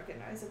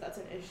recognize that that's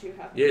an issue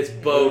happening. Yeah, it's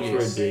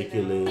bogus.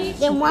 Ridiculous.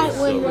 Then white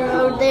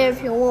window over there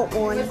if you want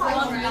one.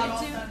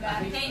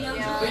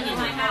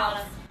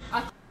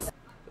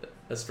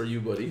 That's for you,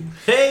 buddy.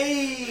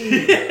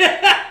 Hey,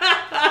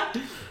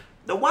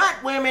 the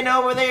white women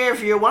over there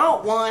if you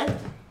want one.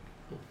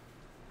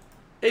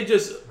 It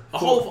just a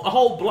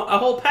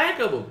whole pack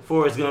of them.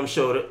 Forrest Gump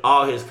showed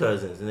all his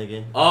cousins,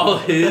 nigga. All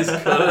his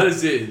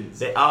cousins.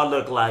 They all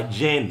look like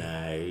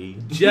Jenny.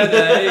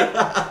 Jenny.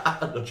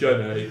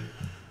 Jenny.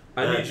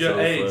 I need That's your so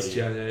AIDS, funny.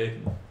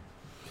 Jenny.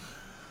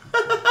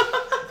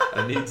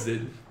 I needs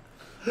it.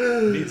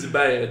 Needs it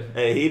bad.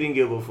 Hey, he didn't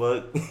give a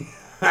fuck.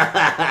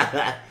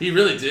 He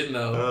really didn't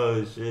though.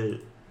 Oh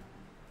shit.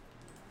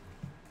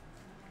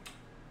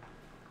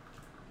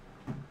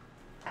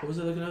 What was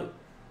I looking up?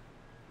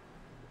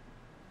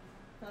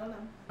 I don't know.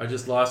 I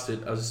just lost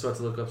it. I was just about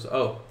to look up.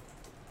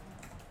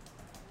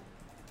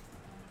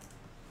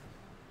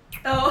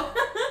 Oh.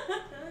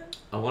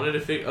 I wanted to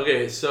figure.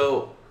 Okay,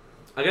 so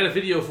I got a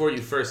video for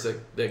you first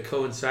that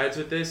coincides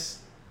with this.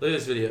 Look at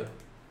this video.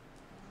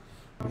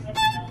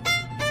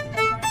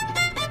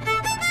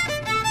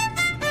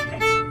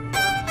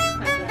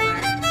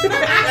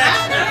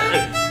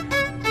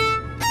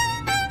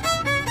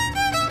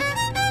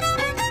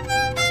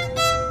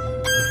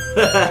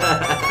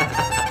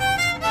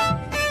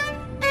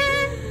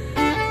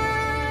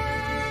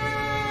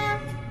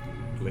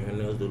 I mean, her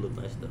nails do look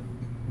nice though.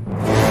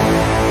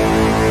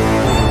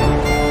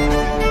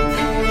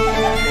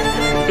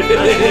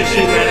 I think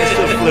she managed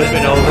to flip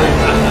it over.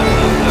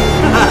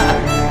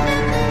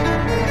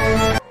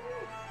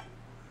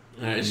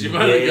 Alright, she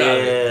finally got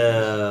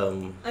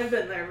it. I've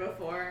been there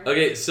before.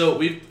 Okay, so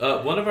we've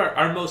one of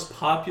our most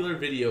popular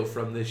video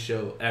from this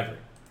show ever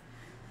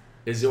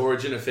is the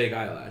origin of fake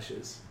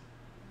eyelashes.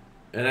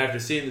 And after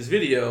seeing this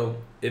video,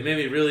 it made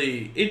me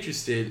really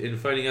interested in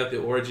finding out the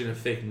origin of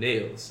fake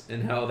nails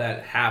and how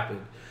that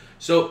happened.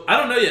 So I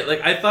don't know yet.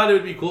 Like I thought it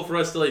would be cool for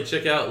us to like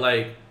check out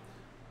like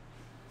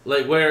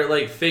where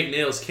like fake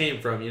nails came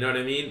from. You know what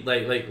I mean?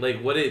 Like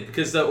what it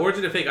because the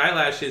origin of fake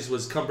eyelashes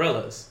was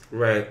cumbrellas.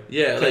 Right.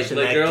 Yeah, Catching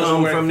like that girls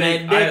cum wearing from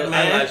fake that dick,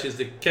 man. eyelashes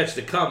to catch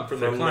the cum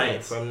from their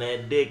clients. From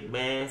that dick,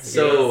 man.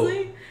 So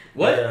Seriously?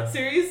 what? Yeah.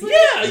 Seriously?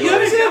 Yeah, you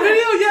haven't seen that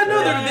video? Yeah,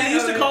 no, Yeah. they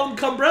used to call them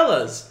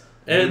cumbrellas.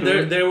 And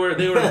they were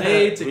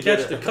made to We catch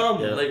did the it. cum,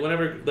 Yeah. like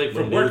whenever, like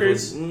from When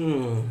workers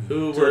niggas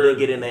who so were they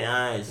get in their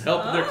eyes.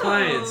 helping their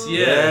clients.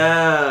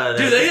 Yeah, Yeah,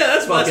 dude,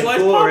 that's why it's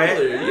fucking popular.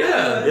 right?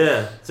 Yeah,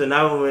 Yeah. So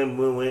now when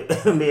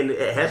me and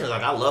Heston's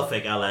like, I love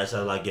fake eyelashes. I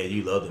was like, yeah,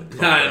 you love them.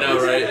 I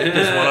know, right?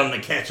 Just want them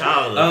to catch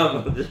all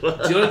of them. Do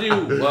you want to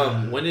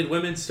do when did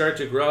women start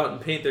to grow out and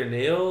paint their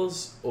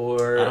nails,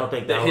 or I don't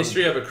think the that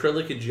history of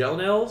acrylic and gel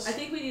nails? I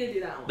think we need to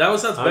do that one. That one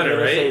sounds I was better,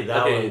 gonna say right?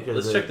 that one Okay, 'cause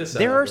let's check this out.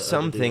 There are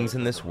some things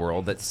in this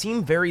world that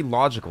seem very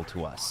logical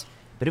to us,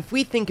 but if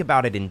we think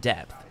about it in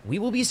depth, we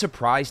will be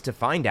surprised to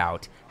find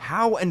out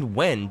how and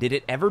when did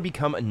it ever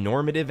become a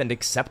normative and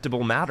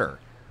acceptable matter.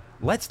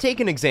 Let's take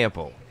an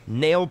example,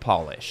 nail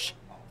polish.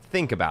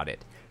 Think about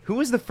it. Who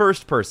was the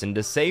first person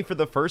to say for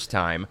the first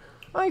time,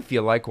 I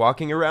feel like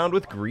walking around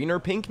with green or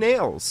pink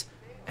nails?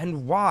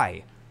 And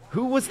why?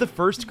 Who was the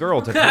first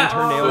girl to paint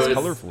her nails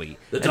colorfully?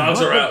 The and dogs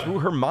what are went out. through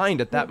her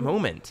mind at that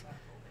moment?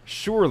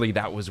 Surely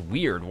that was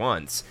weird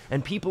once,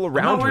 and people I'm not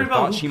around her worried about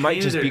thought who she might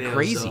painted just their be nails,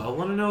 crazy. though. I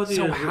want to know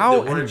So the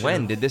how and origin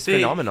when of did this fake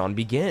phenomenon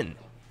begin?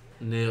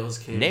 nails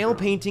came Nail from.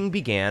 painting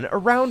began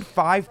around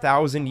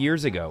 5,000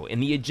 years ago in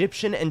the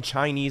Egyptian and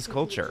Chinese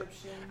culture.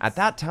 At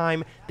that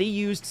time, they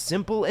used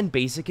simple and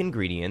basic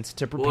ingredients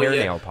to prepare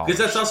nail polish. Because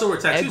that's also where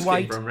tattoos Egg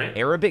white, came from, right?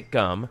 Arabic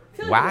gum,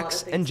 feel like a lot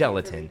wax, of and things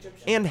gelatin,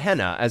 and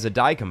henna as a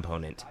dye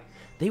component.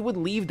 They would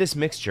leave this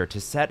mixture to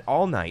set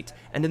all night,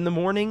 and in the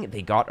morning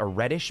they got a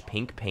reddish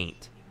pink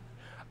paint.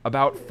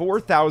 About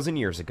 4,000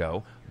 years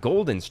ago,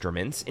 gold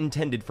instruments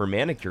intended for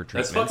manicure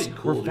That's treatments fucking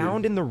cool, were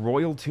found in the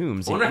royal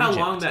tombs I in wonder how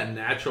Egypt. long that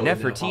natural nail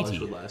polish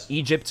would Nefertiti, last.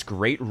 Egypt's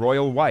great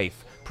royal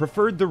wife,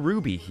 preferred the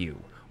ruby hue,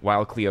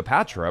 while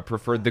Cleopatra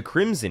preferred the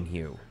crimson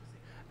hue.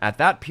 At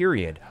that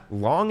period,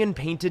 long and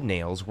painted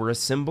nails were a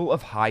symbol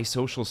of high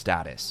social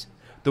status.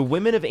 The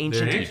women of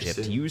ancient Very Egypt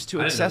interesting. used to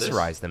I didn't know this.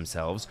 accessorize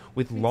themselves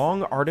with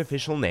long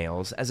artificial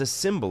nails as a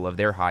symbol of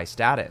their high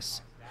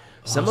status.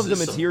 Some of the this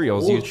is some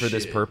materials used for old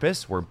this shit.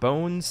 purpose were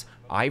bones,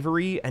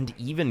 ivory, and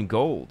even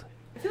gold.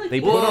 feel like They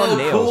people- put on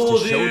nails cool,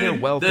 to show their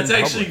dude. wealth That's in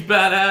actually public.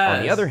 badass.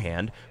 On the other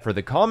hand, for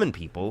the common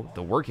people,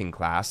 the working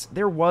class,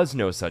 there was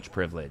no such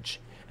privilege.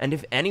 And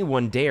if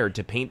anyone dared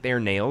to paint their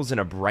nails in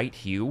a bright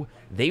hue,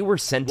 they were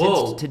sentenced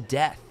Whoa. to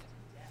death.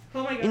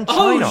 Oh my In god.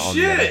 China, Oh, on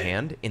the other shit.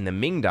 hand, in the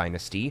Ming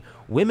Dynasty,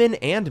 women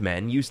and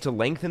men used to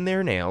lengthen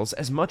their nails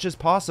as much as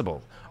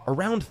possible,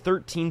 around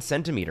 13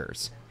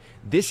 centimeters.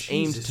 This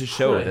aimed Jesus to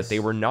show that Christ. they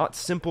were not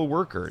simple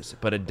workers,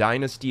 but a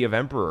dynasty of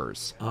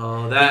emperors.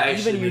 Oh, that They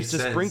actually even makes used to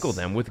sense. sprinkle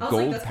them with I was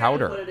like, gold that's kind of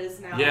powder. what it is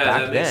now. Yeah,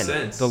 Back that makes then,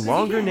 sense. the Because you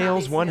longer can't have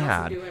nails these one nails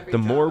had, and do every the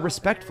more job.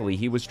 respectfully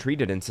he was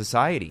treated in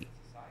society.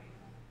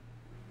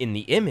 In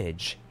the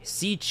image,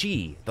 see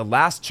Qi, the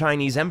last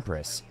Chinese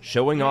empress,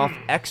 showing off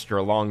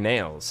extra long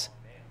nails.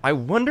 I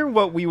wonder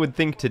what we would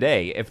think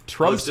today if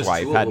Trump's just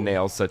wife two had of 'em.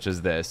 nails such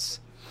as this.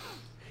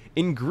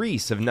 In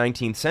Greece of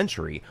 19th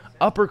century,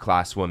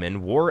 upper-class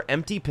women wore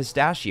empty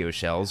pistachio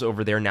shells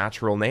over their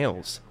natural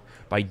nails.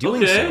 By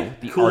doing Okay, so,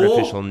 the cool.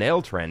 artificial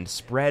nail trend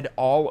spread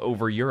all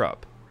over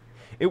Europe.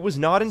 It was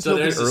not until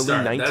the there's the early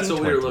start. That's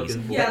what we were 1920s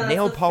looking for. Yeah, that that's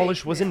nail the polish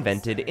fake was nails.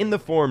 invented in the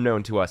form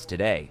known to us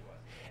today.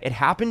 It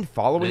happened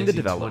following the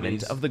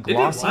development 1920s. of the They did-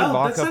 glossy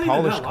wow, that's lacquer not even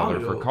polish that long color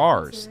for ago.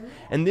 cars,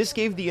 and this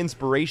gave the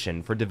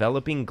inspiration for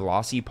developing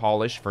glossy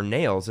polish for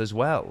nails as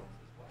well.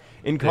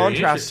 In Very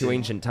contrast to interesting.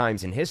 ancient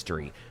times in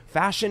history,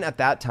 fashion at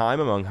that time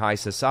among high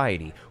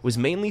society was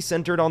mainly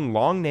centered on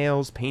long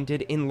nails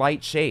painted in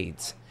light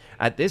shades.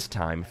 At this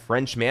time,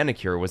 French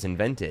manicure was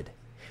invented.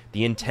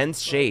 The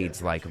intense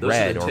shades like Those are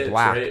red the or tips,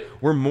 black right?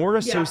 were more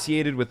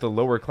associated with the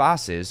lower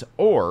classes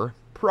or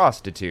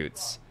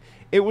prostitutes.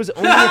 It was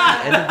only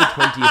at the end of the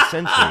 20th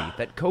century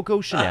that Coco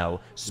Chanel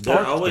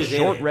sparked the always in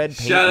short it. red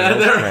paint Shout out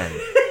nails there. trend,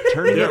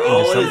 turning it They're into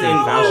always something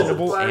in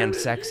fashionable Vogue. and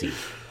sexy,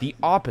 the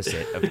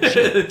opposite of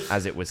cheap,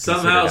 as it was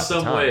considered Somehow, at the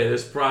some time. way,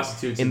 there's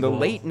prostitutes In the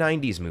involved. late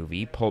 90s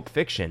movie Pulp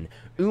Fiction,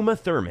 Uma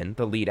Thurman,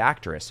 the lead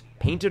actress,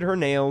 painted her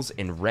nails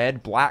in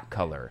red-black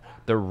color,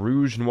 the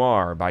Rouge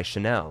Noir by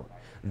Chanel.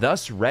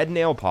 Thus, red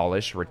nail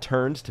polish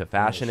returned to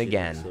fashion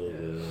again.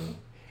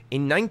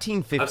 In I've seen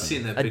 1950,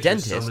 that a picture so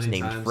dentist many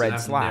named times, and Fred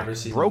I've Slack never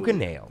seen broke the a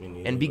movie. nail Me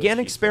neither, and but began she's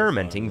so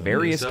experimenting fun.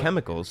 various so?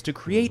 chemicals to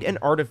create an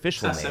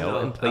artificial That's nail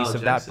Samuel in place L.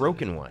 of that Jackson.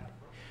 broken one.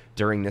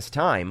 During this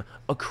time,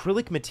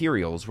 acrylic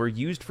materials were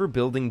used for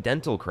building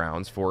dental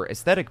crowns for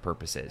aesthetic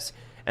purposes,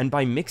 and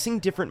by mixing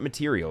different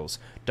materials,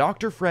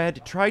 Dr.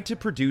 Fred tried to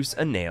produce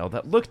a nail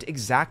that looked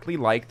exactly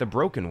like the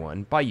broken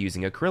one by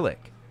using acrylic.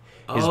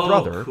 His Oh,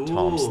 brother, Tom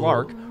cool.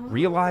 Slark,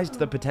 realized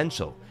the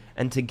potential,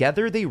 and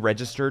together they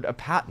registered a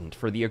patent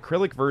for the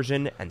acrylic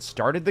version and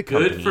started the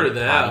Good company for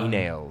them. Patty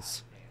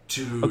Nails.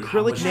 Dude, how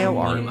Acrylic much nail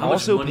money- art how much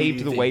also money do paved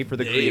you the think way for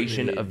the they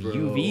creation made, of bro?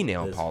 UV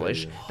nail That's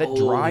polish crazy. that Holy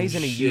dries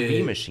in a UV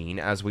shit. machine,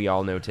 as we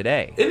all know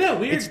today. Isn't that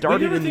weird? It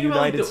started We never in the think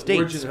about, like, United the States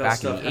origin of how back in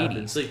stuff the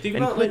happens. 80s, Like, think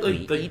and about, like,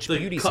 quickly like each the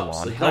beauty cups,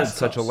 salon like held glass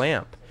such a cups.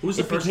 lamp. Who's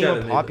the It first became guy a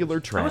that made popular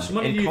those? How much trend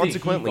money and do you think he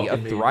consequently a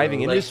fucking made, thriving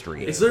bro? Like,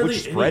 industry, it's literally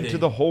which spread to anything.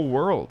 the whole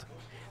world.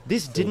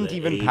 This didn't the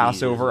even pass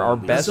 80s over is our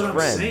when best That's what I'm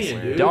friends,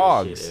 saying, dude.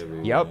 dogs. Shit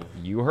everywhere. Yep,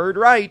 you heard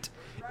right.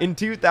 In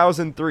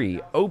 2003,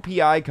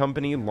 OPI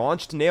Company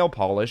launched nail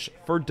polish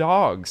for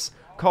dogs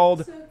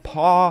called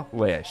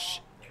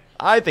Pawlish.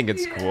 I think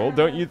it's cool,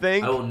 don't you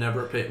think? I will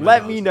never pick my Let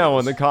dog's me know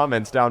in nails. the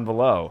comments down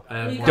below. I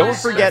have We one. Don't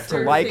got forget to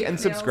Aster like fake and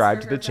nails subscribe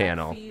for to her the back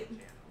channel. feet.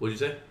 What'd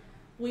you say?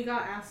 We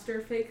got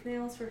Aster fake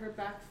nails for her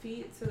back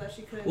feet so that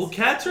she couldn't. Well,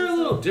 cats are a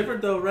little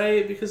different though,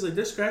 right? Because like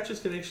their scratches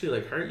can actually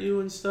like hurt you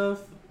and stuff.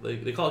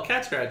 Like they call it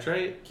cat scratch,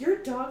 right? Your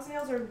dog's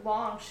nails are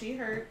long. She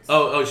hurts.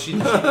 Oh, she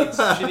needs she's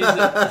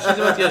about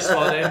to get a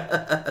spa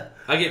day.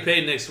 I get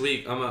paid next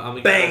week. I'm gonna get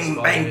a Bang,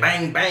 spa bang, day.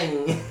 bang,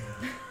 bang.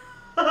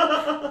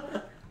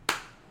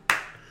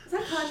 Is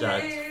that Kanye?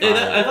 Shots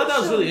Hey, I thought that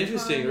was really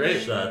interesting, right?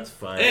 Shots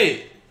fired.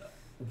 Hey,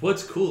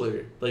 What's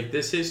cooler, like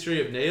this history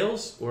of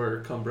nails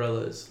or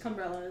Cumbrellas?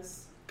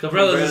 Cumbrellas.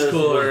 Cumbrellas is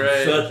cooler,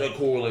 right? Such a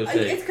cool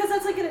aesthetic. It's because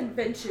that's like an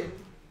invention.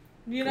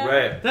 You know?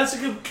 Right. That's a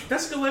good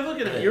way of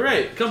looking at it. You're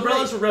right.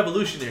 Cumbrellas were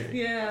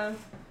revolutionary. Yeah.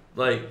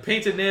 Like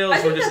painted nails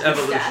I were think just that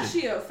evolution.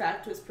 pistachio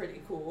fact was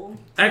pretty cool.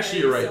 Actually,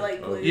 you're right.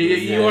 So, like,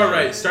 you are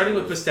right. Starting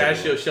with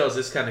pistachio shells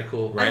is kind of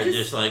cool. Right,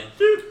 just like,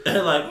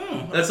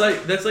 That's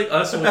like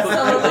us when we put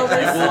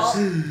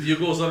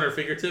bugles on our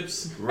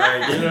fingertips. Right.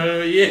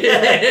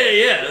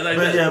 Yeah. Like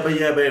but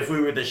if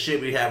we were the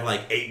shit, we'd have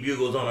like 8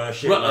 bugles on our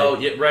shit.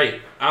 Right.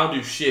 I don't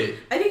do shit.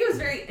 I think it was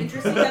very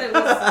interesting that it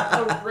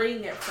was a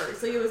ring at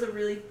first. Like it was a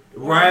really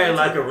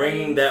like a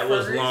ring that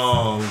was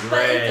long.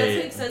 But it does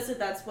make sense that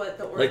that's what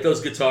the like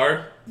those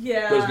guitar.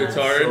 Yeah. Those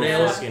guitar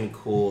nails. Fucking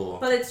cool.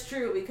 But it's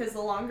true because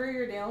the longer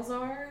your nails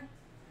are,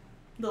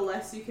 the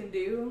less you can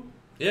do.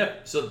 Yeah.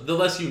 So the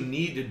less you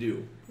need to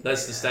do.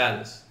 That's the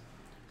status.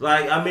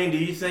 Like, I mean, do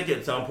you think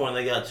at some point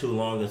they got too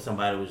long and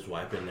somebody was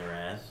wiping their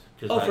ass?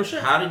 For sure.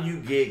 How did you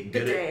get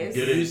good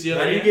Bidets.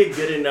 how do you get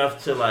good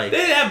enough to like? They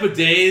didn't have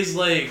bidets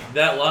like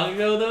that long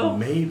ago, though.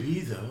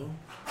 Maybe though.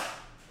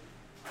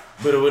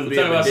 But it wouldn't be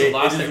talking about some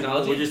lost bidet.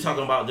 technology. We're just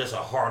talking about just a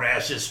hard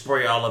ass just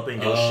spray all up in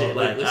your shit,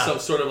 like some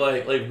sort of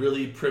like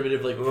really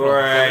primitive like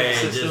right,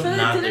 system. just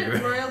not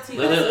the royalty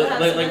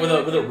like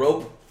with a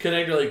rope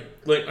connector,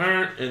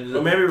 and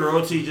or maybe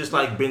royalty just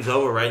like bends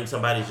over, right, and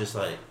somebody's just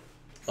like.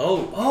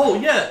 Oh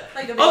yeah.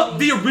 Like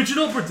the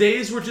original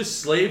bidets were just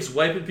slaves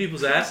wiping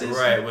people's asses.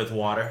 Right, with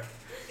water.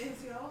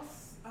 Is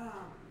y'all's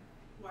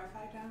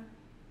Wi-Fi down?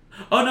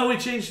 Oh no, we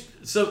changed.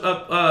 So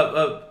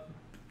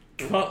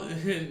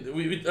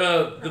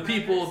the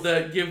people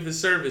that give the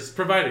service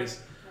providers.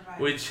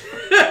 Which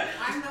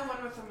I'm the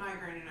one with the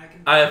migraine, and I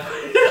can.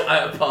 I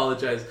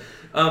apologize.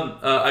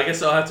 I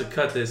guess I'll have to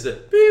cut this.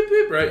 Beep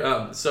beep.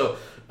 Right. So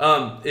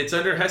it's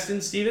under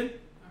Heston Steven,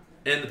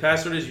 and the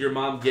password is your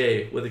mom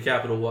gay with a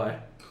capital Y.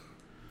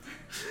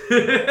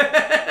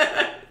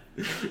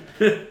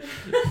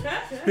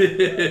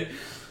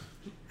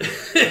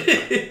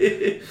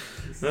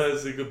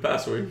 That's a good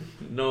password.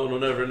 No one will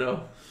never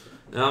know.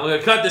 Now I'm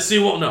gonna cut this so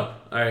you won't know.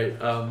 All right.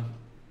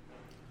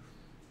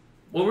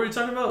 What were we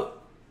talking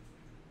about?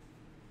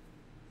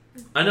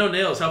 I know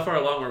nails. How far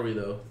along are we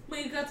though?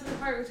 We got to the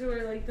part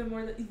where like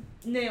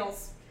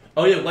nails.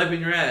 Oh yeah,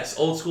 wiping your ass.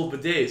 Old school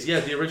bidets.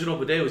 Yeah, the original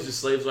bidet was just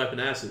slaves wiping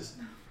asses.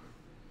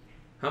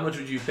 How much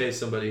would you pay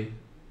somebody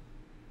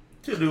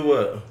to do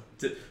what?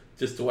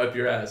 Just to wipe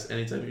your ass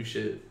anytime you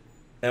shit.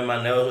 And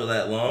my nails are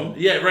that long?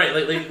 Yeah,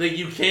 right. Like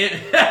you can't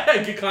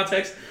get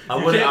context.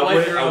 I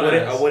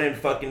wouldn't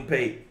fucking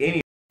pay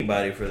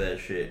anybody for that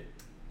shit.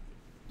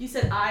 You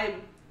said I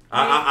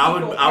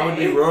would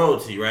be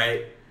royalty,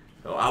 right?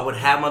 So I would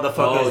have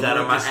motherfuckers that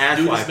are my ass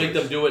wipers. Just make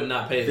them do it and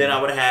not pay them. Then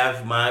I would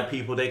have my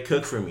people that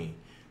cook for me.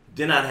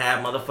 Then I'd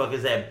have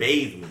motherfuckers that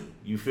bathe me.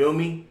 You feel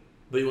me?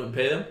 But you wouldn't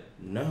pay them?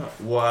 No.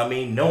 Well, I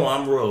mean, no,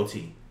 I'm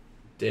royalty.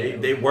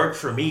 Damn. They work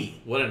for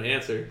me. What an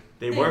answer.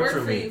 They work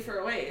for me. you for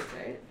a wage,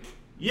 right?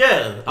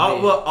 Yeah.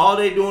 All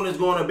they doing is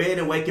going to bed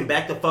and waking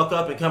back the fuck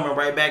up and coming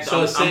right back.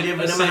 So I'm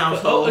giving them a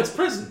household. Oh, it's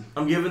prison.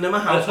 I'm giving them a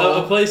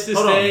household. A place to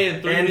stay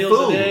and 3 meals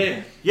food. a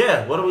day.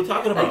 Yeah. What are we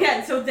talking about?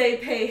 Again, so they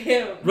pay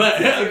him.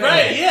 Right.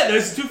 Yeah.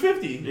 There's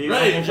 $250.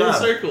 Right. Full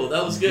circle.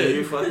 That was good. Do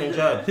your fucking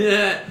job.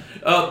 Yeah.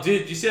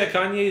 Dude, you see that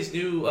Kanye's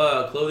new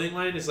clothing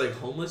line is like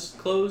homeless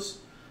clothes?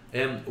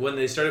 And when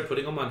they started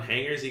putting them on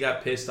hangers, he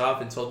got pissed off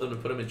and told them to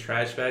put them in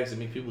trash bags and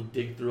make people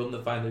dig through them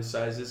to find their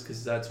sizes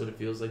because that's what it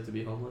feels like to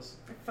be homeless.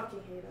 I fucking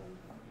hate him.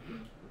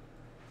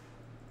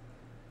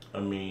 I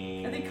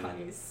mean, I think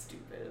Kanye's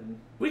stupid.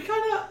 We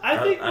kind of, I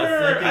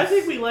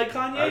think we like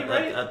Kanye,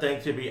 right? I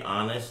think, to be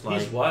honest,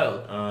 like, he's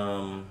wild.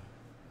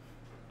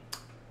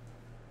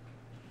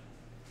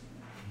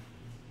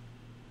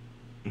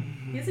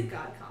 He has a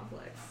god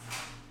complex.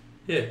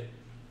 Yeah,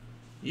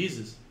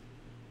 Jesus.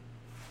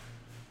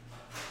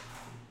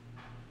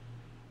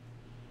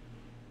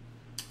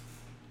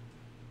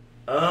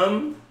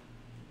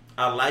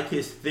 I like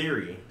his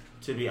theory,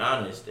 to be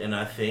honest, and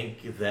I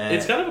think that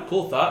it's kind of a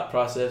cool thought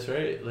process,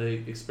 right?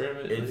 Like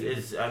experiment.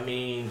 It's I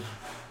mean,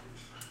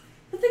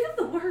 but think of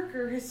the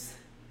workers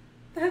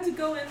that have to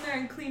go in there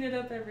and clean it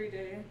up every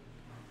day.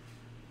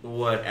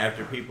 What,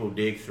 after people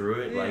dig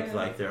through it, Yeah.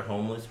 like they're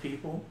homeless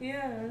people?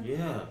 Yeah.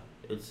 Yeah,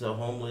 it's a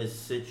homeless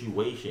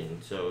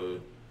situation. So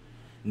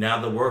now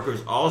the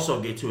workers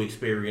also get to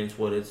experience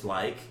what it's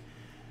like.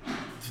 I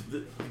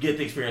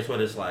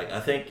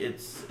think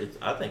it's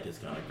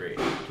kind of great,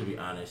 to be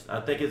honest.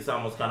 I think it's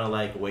almost kind of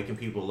like waking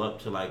people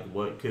up to like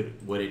what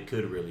it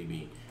could really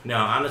be.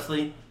 Now,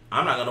 honestly,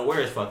 I'm not gonna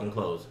wear his fucking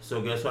clothes, so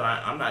guess what?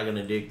 I'm not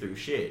gonna dig through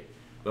shit.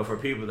 But for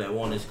people that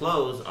want his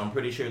clothes, I'm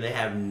pretty sure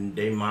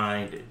they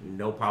mind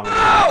no problem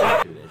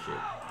dig through that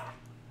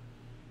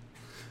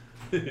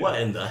shit. What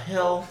in the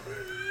hell?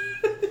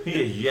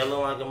 He is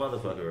yelling like a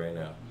motherfucker right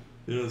now.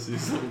 You don't see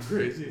something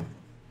crazy?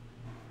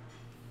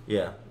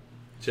 Yeah.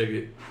 Check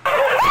it.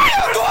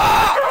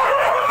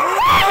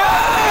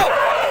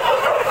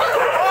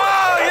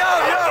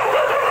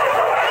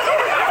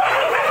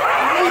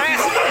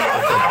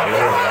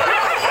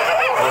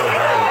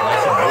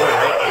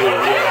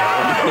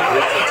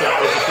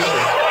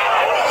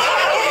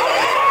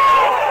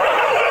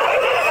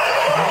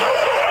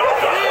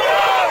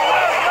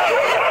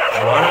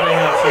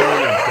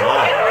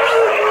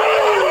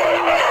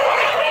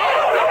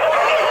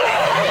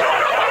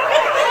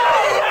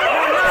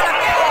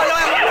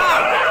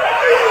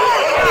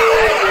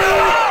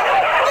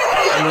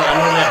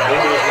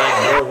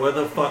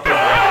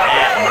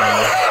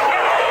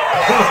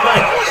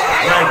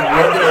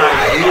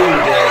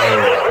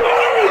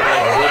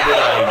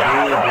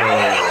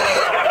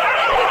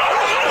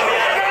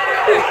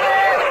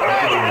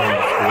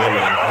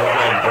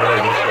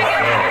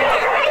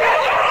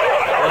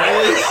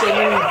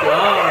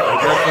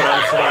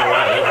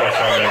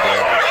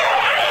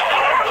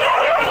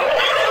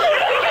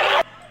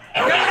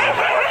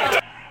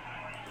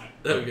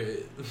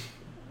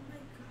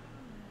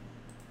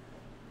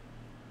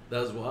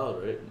 That was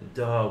wild, right?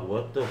 Dog,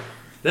 what the?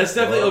 That's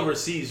definitely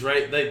overseas,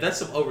 right? Like that's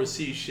some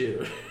overseas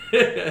shit.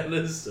 And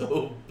it's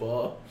so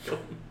bomb.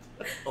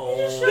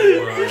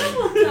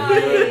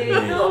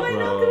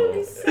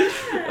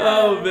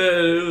 Oh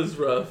man, it was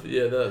rough.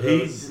 Yeah, that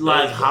he's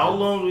like, how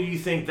long do you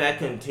think that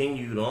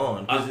continued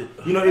on?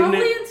 You know, probably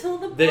even until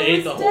the they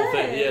ate the was whole dead.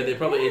 thing. Yeah, they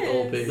probably ate the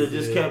whole pig. they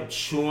just kept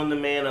chewing the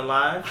man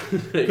alive.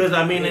 Because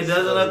I mean, it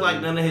doesn't look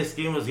like none of his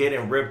skin was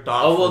getting ripped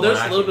off. Oh well, from there's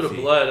what a I little can bit of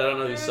see. blood. I don't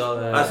know if you saw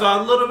that. I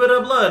saw a little bit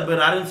of blood, but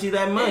I didn't see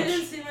that It much.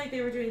 didn't seem like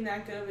they were doing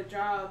that good of a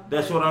job.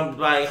 That's what I'm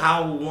like.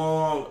 How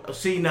long?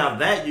 See, now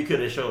that you could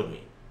have showed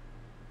me.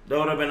 That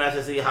would have been nice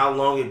to see how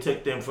long it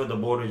took them for the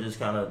border to just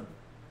kind of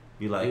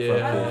be like, Yeah.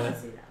 fuck I don't this. want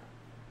to see that.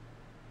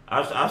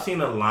 I've seen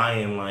a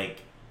lion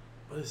like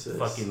What is this?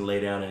 fucking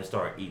lay down and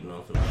start eating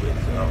on some shit.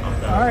 So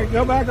I'm All right,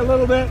 go back a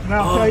little bit, and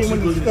I'll tell you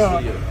when you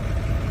stop. He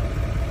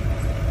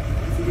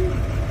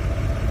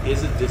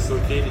has a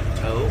dislocated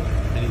toe,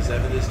 and he's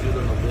having this dude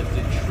on a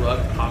lifted truck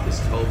pop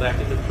his toe back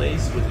into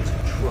place with his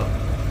truck.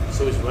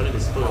 So he's running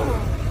his foot over. I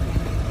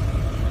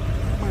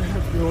might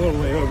have to go all the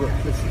way over.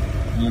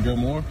 You want to go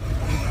more?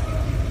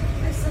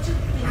 There's such a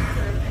thing for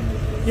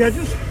appendages. Yeah,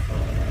 just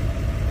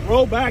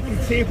roll back and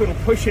see if it'll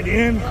push it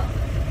in.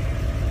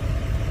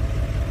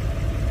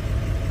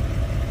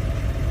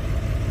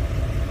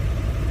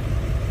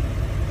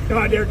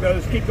 God, there it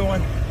goes. Keep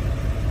going.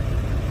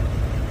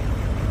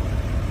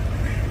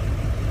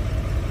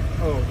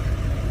 Oh.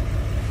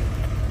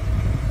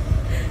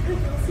 Have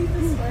y'all seen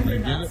the Swagger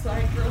Not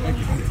Swag girl on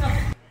TikTok?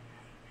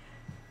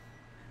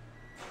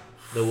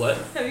 The what?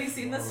 Have you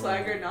seen the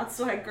Swagger Not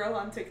Swag girl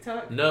on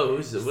TikTok? No,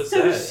 who's it? What's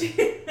So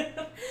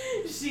that?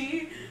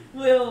 she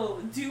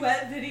will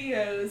duet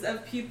videos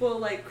of people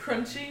like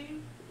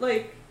crunching,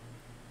 like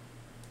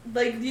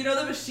you know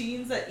the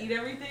machines that eat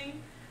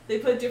everything. They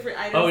put different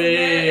items Oh, yeah, in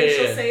there, yeah, and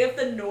she'll yeah. say if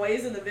the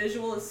noise and the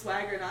visual is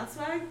swag or not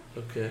swag.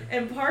 Okay.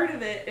 And part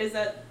of it is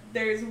that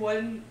there's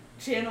one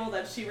channel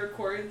that she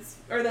records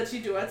or that she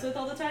duets with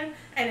all the time,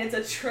 and it's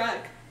a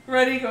truck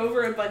running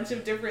over a bunch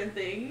of different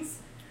things.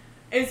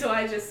 And so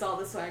I just saw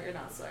the swag or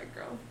not swag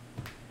girl.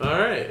 All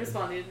right.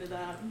 Responding to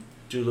that.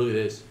 Dude, look at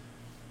this.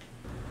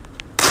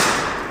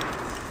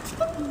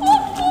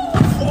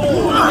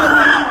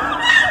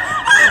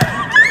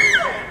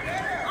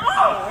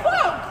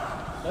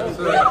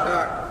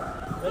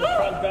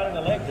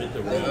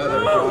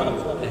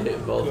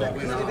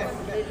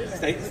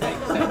 He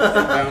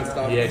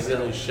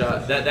accidentally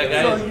shot that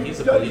guy. He's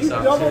a police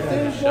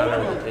officer. He shot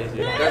her with a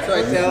taser. That's why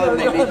I tell them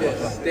they need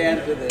to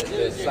stand to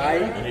the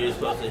side. And you're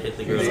supposed to hit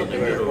the girl You're in the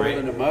middle, right?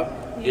 holding them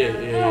up.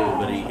 Yeah.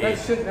 But he That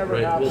shit never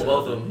right. happens.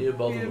 Well, both of them. Yeah,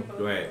 both of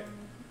them. Right.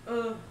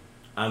 Ugh.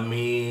 I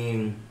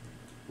mean,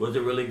 was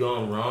it really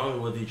going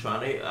wrong? Was he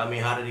trying to? I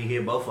mean, how did he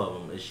hit both of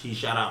them? Is he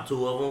shot out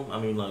two of them? I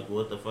mean, like,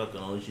 what the fuck?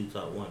 And only shoots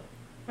out one.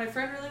 My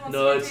friend really wants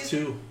No, to get it's tasered.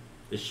 two.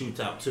 It shoots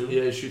out two.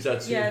 Yeah, it shoots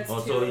out two. Yeah, it's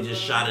Oh, two so he of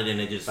just them. shot it and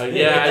it just.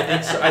 Yeah, I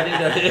think so. I think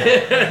that.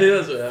 I think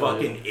that's what happened.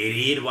 Fucking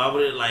idiot! Why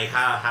would it? Like,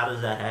 how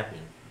does that happen?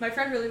 My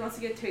friend really wants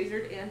to get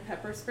tasered and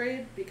pepper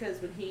sprayed because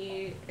when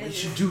he We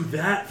should do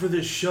that for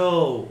the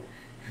show.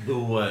 Do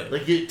what?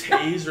 Like get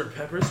tased or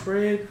pepper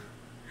sprayed.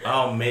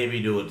 I'll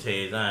maybe do a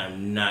tase. I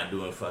am not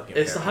doing fucking.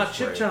 It's the pepper hot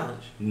chip spray.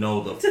 challenge.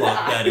 No, the To the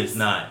fuck that eyes. is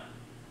not.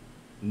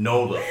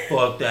 No, the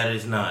fuck that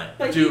is not.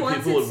 But Dude, he wants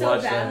people it would so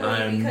watch that. badly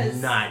I am because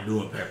not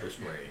doing pepper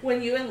spray.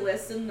 when you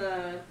enlist in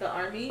the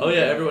army. Oh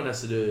yeah, everyone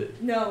has to do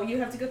it. No, you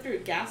have to go through a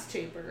gas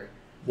chamber.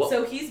 What?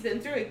 So he's been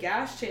through a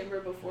gas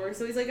chamber before.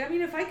 So he's like, I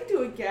mean, if I could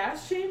do a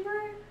gas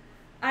chamber,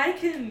 I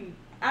can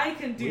What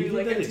do you do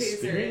think like a that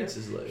experience taser.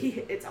 is like?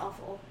 It's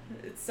awful.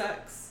 It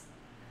sucks.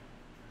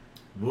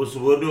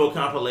 We'll do a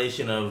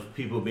compilation of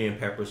people being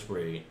pepper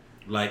sprayed,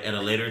 like at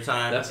a later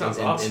time. That sounds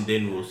and, awesome. And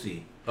then we'll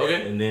see.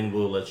 Okay. And then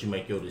we'll let you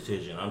make your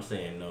decision. I'm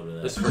saying no to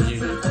that. This is for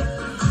you.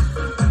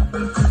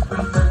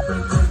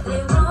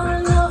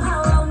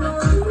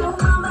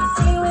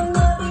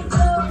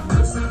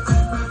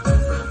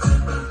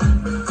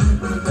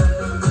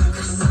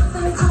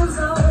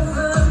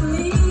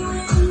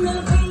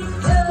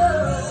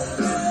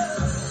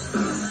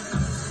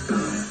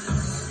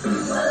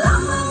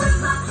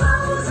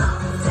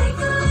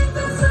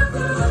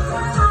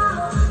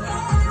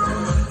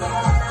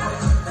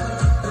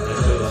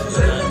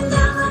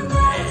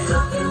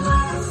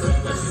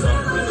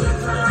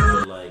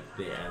 Like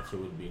the answer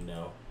would be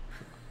no.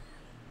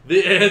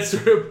 The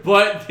answer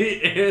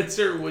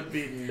would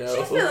be no.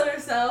 She's feeling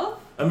herself.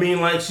 I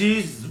mean, like,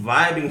 she's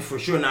vibing for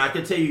sure. Now, I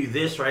can tell you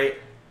this, right?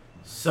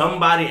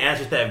 Somebody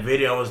answered that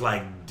video and was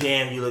like,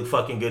 damn, you look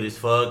fucking good as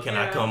fuck. Can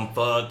I Yeah. come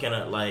fuck? Can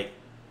I, like,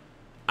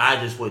 I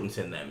just wouldn't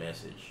send that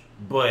message.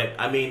 But,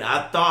 I mean,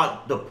 I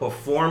thought the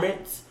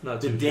performance,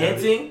 Not the too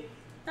dancing,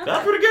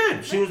 that's pretty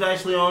good. She was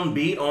actually on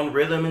beat, on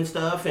rhythm and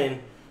stuff, and,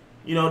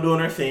 you know, doing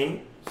her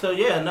thing. So,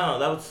 yeah, no,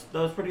 that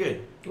was pretty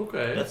good.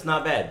 Okay. That's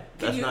not bad.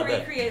 Can That's you not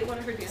bad. recreate one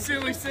of her dances?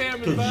 Silly Sam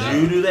Could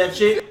you do that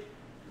shit?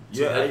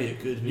 Yeah, that'd be a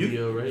good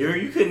video, right?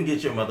 You couldn't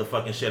get your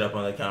motherfucking shit up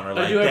on the counter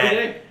like do every that.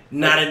 day.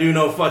 Not to do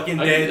no fucking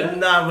I can do dance, that.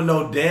 not with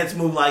no dance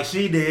move like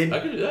she did. I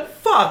could do that.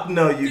 Fuck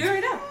no, you. Do it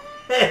right now.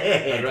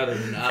 I'd rather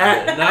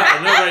not.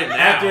 Not right now.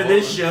 After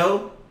this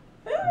show,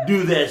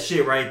 do that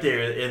shit right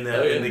there in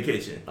the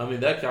kitchen. I mean,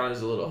 that counter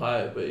is a little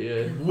high, but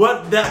yeah.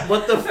 What the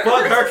fuck?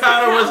 Her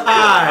counter was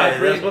high.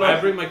 I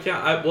bring my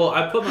counter. I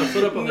put my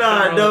foot up on the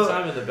counter all the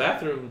time in the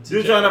bathroom.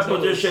 You're trying to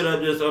put your shit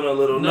up just on a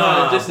little.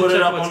 Just put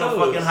it up on the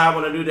fucking high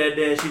one to do that.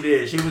 Then she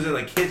did. She was in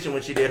the kitchen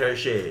when she did her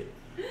shit,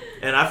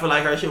 and I feel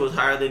like her shit was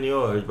higher than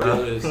yours,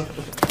 bro.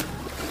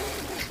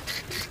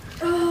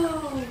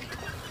 Oh,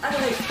 I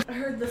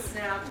heard the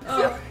snap.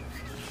 Oh.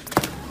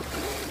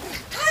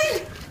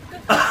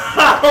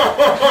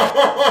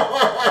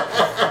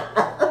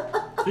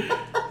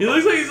 He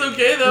looks like he's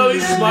okay though.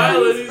 He's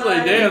smiling. He's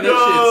like, damn, that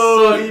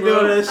shit sucked,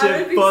 bro. That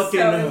shit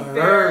fucking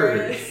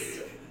hurt.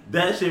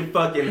 That shit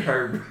fucking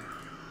hurt.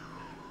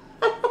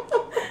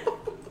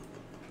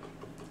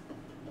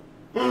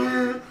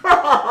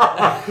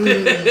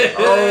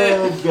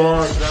 Oh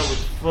god, that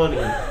was funny.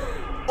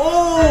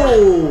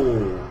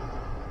 Oh.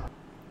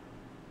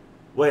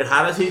 Wait,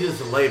 how does he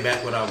just lay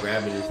back without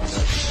grabbing his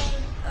nuts?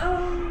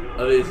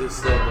 I mean, it's just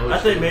slow motion. I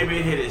think maybe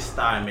it hit his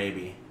thigh,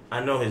 maybe. I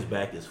know his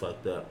back is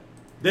fucked up.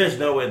 There's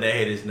no way that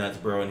hit his nuts,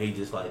 bro, and he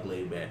just like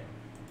laid back.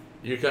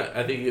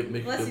 I think you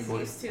make a good point. Unless he's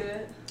used to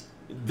it.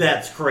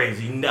 That's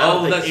crazy.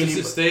 No, that's just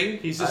his thing?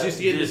 He's just used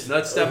to getting his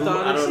nuts stepped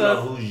on and stuff? I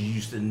don't know who's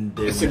used to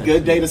It's a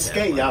good day to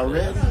skate, y'all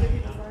ready?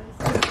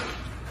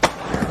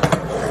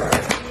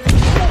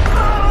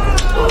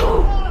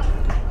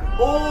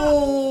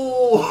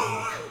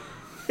 Oh,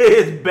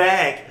 his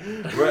back.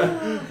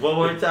 One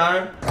more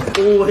time.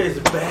 Oh, his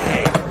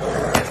back.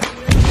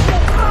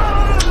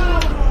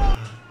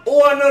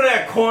 Oh, I know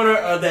that corner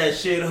of that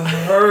shit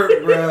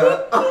hurt,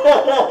 bro.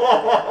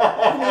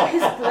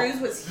 His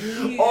bruise was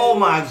huge. Oh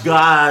my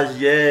gosh,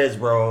 yes,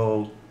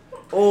 bro.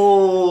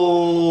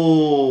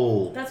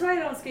 Oh. That's why I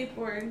don't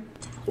skateboard.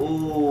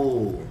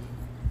 Oh.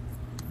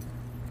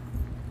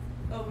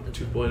 Oh,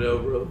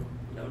 2.0, bro.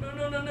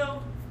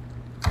 No.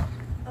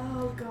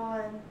 Oh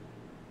god.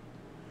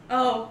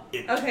 Oh,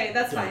 okay,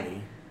 that's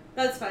fine.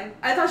 That's fine.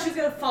 I thought she was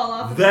gonna fall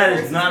off. That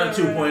is not a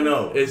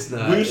 2.0. It's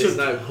not. We should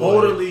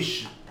totally.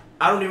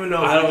 I don't even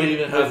know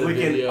if we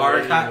can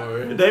archive.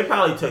 Anymore. They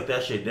probably took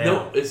that shit down.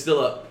 Nope, it's still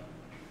up.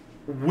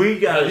 We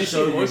gotta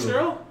show you. Horse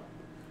Girl?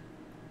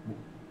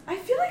 I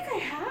feel like I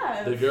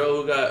have. The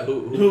girl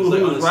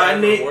who was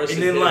riding it,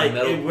 and then like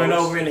it went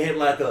over and hit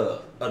like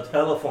a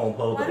telephone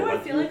pole. Why do I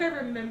feel like I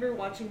remember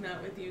watching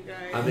that with you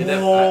guys? I mean,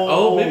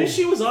 maybe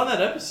she was on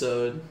that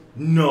episode.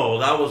 No,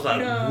 that was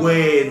like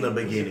way in the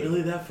beginning.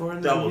 Really that far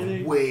in the beginning? That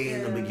was way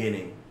in the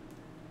beginning.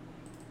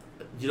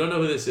 You don't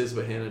know who this is,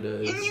 but Hannah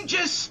does. And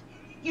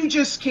you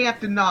just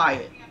can't deny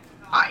it.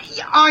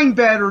 I'm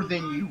better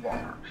than you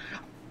are.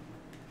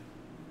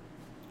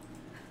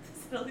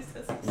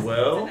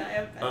 Well,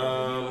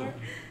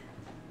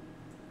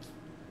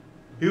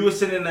 he was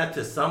sending that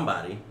to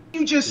somebody.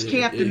 You just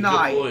can't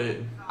deny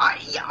it.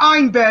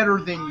 I'm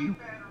better than you.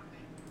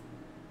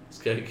 This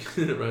guy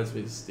reminds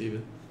me of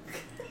Steven.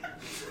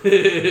 Do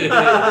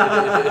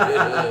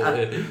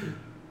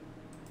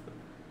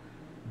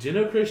you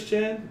know Chris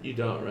Chan? You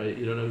don't, right?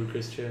 You don't know who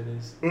Chris Chan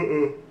is?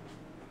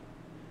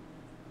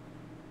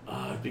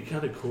 It'd be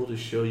kind of cool to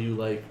show you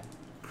like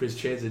Chris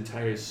Chan's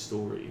entire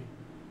story,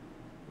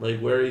 like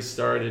where he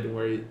started and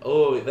where he.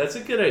 Oh, that's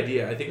a good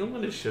idea. I think I'm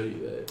going to show you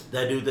that.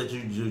 That dude that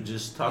you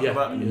just talked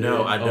about?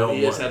 No, I don't.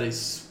 He has had a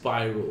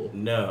spiral.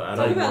 No, I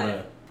don't want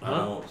to.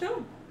 Huh?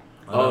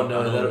 Oh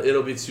no,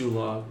 it'll be too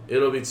long.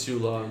 It'll be too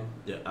long.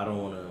 Yeah, I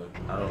don't want to.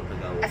 I don't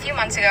think I will. A few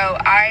months ago,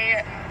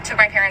 I took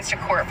my parents to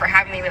court for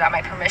having me without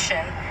my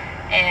permission,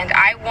 and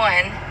I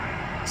won.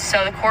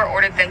 So the court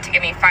ordered them to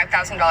give me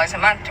 $5,000 a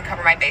month to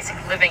cover my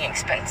basic living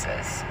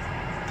expenses.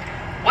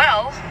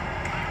 Well,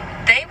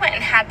 they went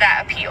and had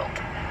that appealed.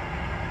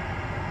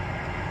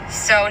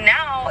 So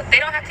now they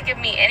don't have to give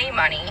me any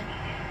money,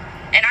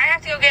 and I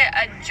have to go get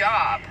a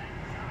job.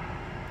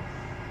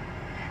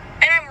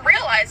 And I'm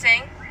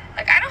realizing,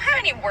 like, I don't have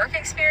any work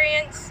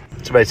experience.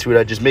 Somebody see what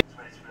I just made.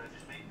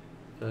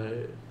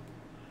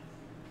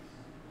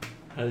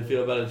 How do you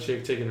feel about a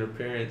chick taking her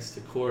parents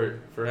to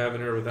court for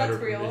having her without her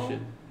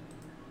permission?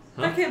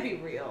 Huh? That can't be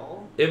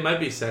real. It might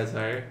be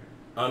satire.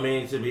 I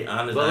mean, to be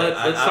honest,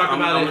 let's talk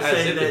about it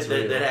as if it's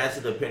real. That has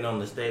to depend on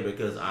the state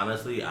because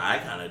honestly, I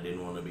kind of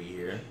didn't want to be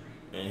here,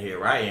 and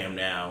here I am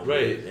now.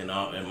 Right. In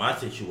my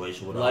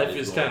situation, with life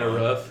is kind of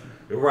rough.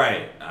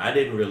 Right. I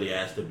didn't really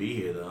ask to be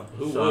here though.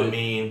 Who would? I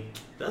mean,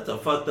 that's a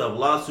fucked up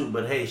lawsuit.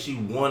 But hey, she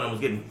won. I was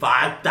getting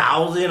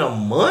 $5,000 a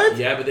month.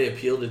 Yeah, but they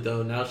appealed it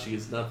though. Now she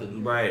gets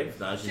nothing. Right.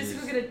 Now She's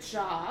gonna get a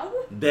job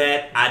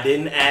that I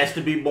didn't ask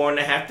to be born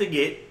to have to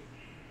get.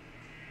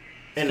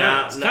 And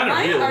my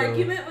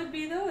argument would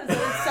be though is that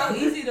it's so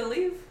easy to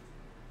leave.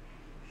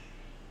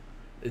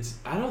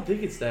 I don't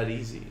think it's that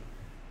easy.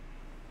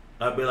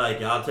 I'd be like,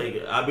 y'all take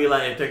it. I'd be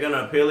like, if they're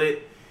gonna appeal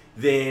it,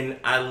 then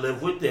I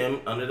live with them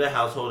under the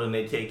household and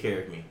they take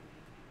care of me.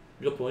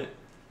 Good point.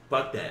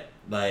 Fuck that.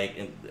 Like,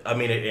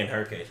 in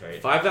her case,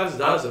 right?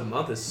 $5,000 a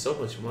month is so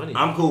much money.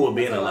 I'm cool with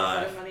being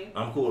alive.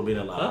 I'm cool with being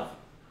alive.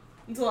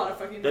 It's a lot of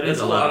fucking money. That is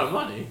a lot of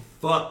money.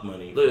 Fuck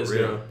money. Look at this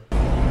girl.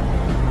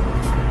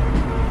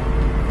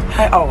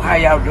 How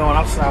y'all doing?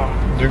 I'm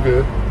sorry. You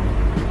good?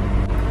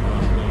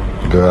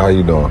 Good. How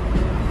you doing?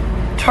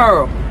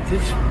 Terrible. You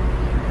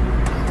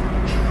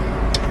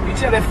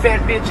tell that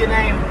fat bitch your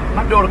name,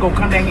 my daughter gonna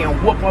come down here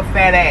and whoop her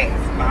fat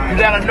ass. You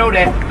let her know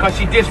that because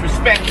she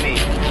disrespect me.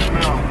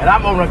 And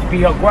I'm old enough to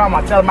be her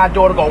grandma. Tell her my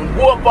daughter gonna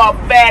whoop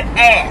her fat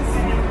ass.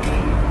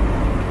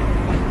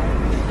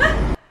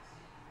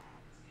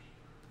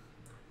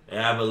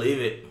 Yeah, I believe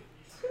it.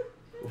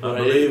 I Right.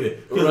 believe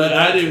it. Right,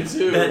 I do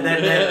too. That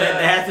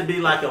has to be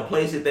like a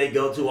place that they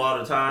go to all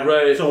the time.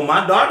 Right. So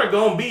my daughter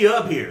gonna be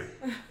up here,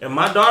 and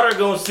my daughter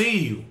gonna see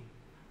you,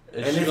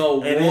 and she gonna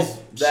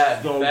whoop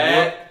that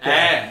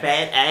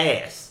fat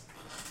ass.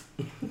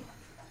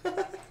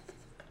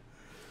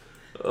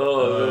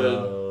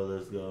 Oh man.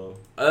 Let's go.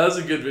 That was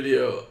a good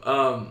video.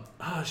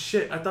 Oh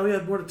shit! I thought we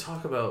had more to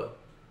talk about.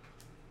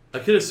 I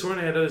could have sworn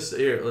I had others.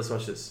 Here, let's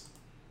watch this.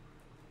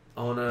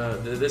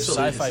 This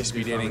Sci-fi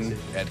speed dating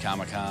at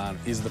Comic-Con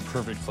is the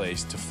perfect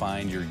place to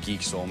find your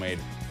geek soulmate.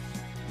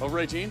 Over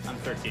 18? I'm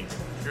 13.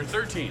 You're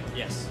 13?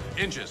 Yes.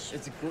 Inches?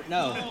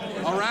 No.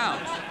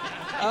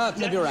 Around?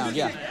 Maybe around,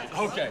 yeah.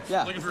 Okay.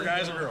 Yeah. Looking for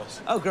guys or girls?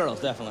 Oh,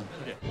 girls, definitely.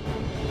 Okay.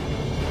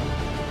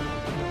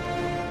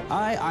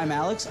 Hi, I'm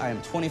Alex. I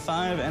am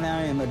 25, and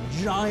I am a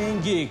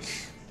giant geek.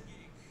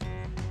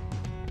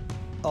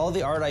 All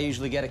the art I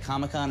usually get at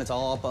Comic-Con, it's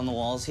all up on the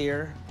walls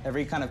here.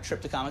 Every kind of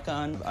trip to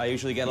Comic-Con, I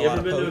usually get a lot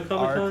of You ever been to a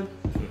art.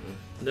 Comic-Con?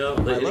 No.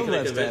 My Like love any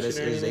life convention status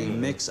or is a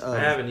anything? mix of I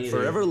haven't either.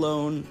 Forever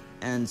Alone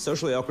and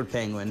Socially Awkward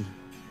Penguin.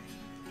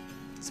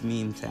 It's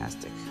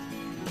meme-tastic.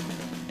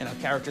 You know,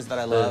 characters that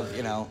I love,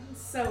 you know,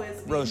 So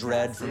is Rose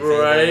Red from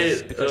Right.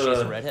 Fables because she's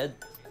a redhead.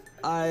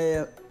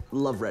 I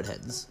love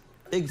redheads.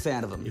 Big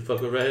fan of them. You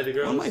fuck with redheaded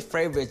girls? One of my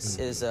favorites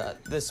is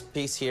this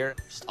piece here.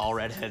 Just all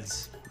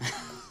redheads.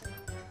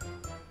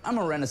 I'm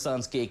a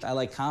Renaissance geek. I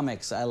like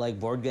comics. I like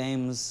board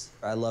games.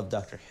 I love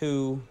Doctor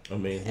Who. I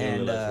mean,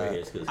 and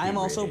I'm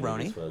also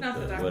Brony.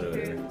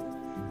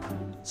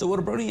 So what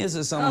a Brony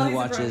is someone who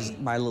watches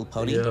My Little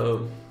Pony.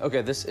 Yo.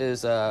 Okay, this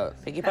is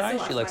Piggy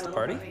Pie. She likes to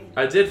party.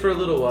 I did for a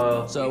little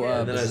while. So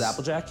and then this is I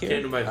Applejack here.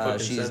 Came to my fucking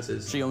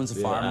senses. She owns a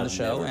farm in the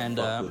show, and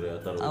I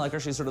like her.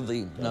 She's sort of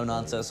the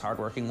no-nonsense,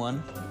 hardworking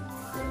one.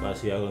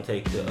 So y'all gonna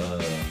take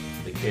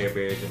the Care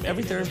Bears and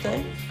Every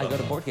Thursday, I go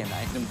to board game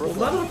night in Well, Brooklyn.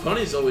 My Little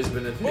Pony's always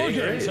been a thing,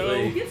 right? So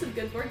Like, You get some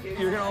good board games.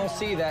 you're gonna all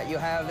see that you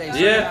have a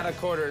certain Yeah. amount of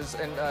quarters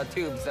and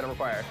tubes that are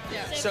required.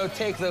 Yeah. So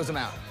take those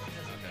amount.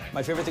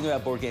 My favorite thing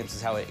about board games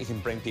is how it can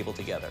bring people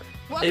together.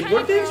 Hey,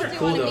 board games are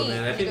cool though,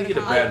 man. I think they get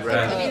a bad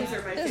rap.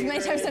 There's many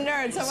types of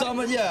nerds.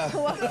 Yeah.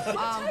 What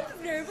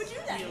nerd would you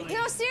like?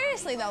 No,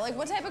 seriously though, like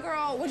what type of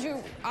girl would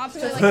you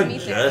optimally like to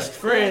meet? Just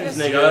friends,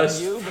 nigga.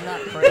 Just you, but not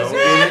Don't crazy.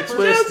 get it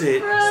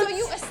twisted. So you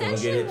Don't get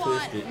essentially it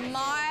want twisted.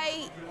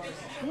 my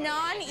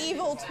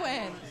non-evil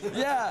twin.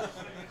 Yeah.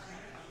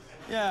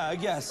 Yeah, I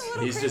guess.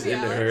 He's just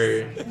into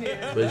her,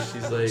 but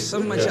she's like.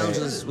 Some of my okay.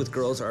 challenges with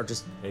girls are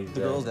just Exactly. the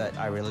girls that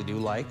I really do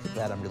like,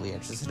 that I'm really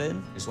interested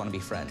in. I just want to be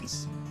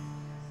friends.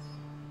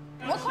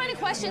 What kind of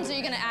questions are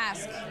you gonna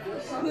ask?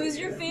 Who's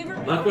your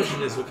favorite? My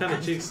question is, what kind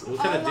of chicks, what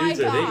kind Oh of my dudes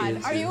are they God!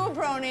 into? Are you a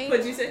brony?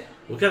 What'd you say?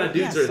 What kind of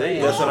dudes are they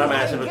into? That's what I'm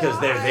asking because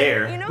they're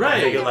there. You know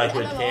Right. Nigga like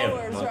with MMO Cam.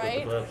 words, What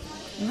right? the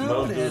fuck?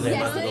 Most dudes ain't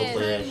about to go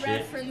play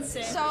that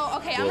shit. So,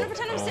 okay, I'm gonna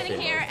pretend I'm I don't sitting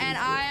say here no. and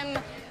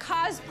I'm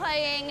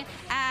cosplaying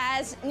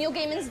as Neil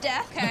Gaiman's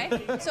Death,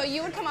 okay? So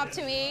you would come up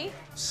to me.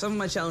 Some of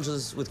my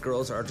challenges with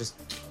girls are just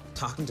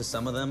talking to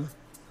some of them.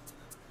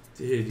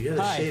 Dude, you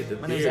gotta Hi, shave the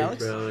my beard, name's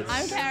Alex. bro. It's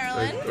I'm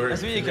Carolyn. like- or Nice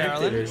to meet you, connected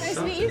Carolyn. or Nice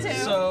to meet you something.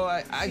 too. So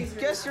I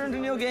guess you're into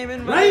Neil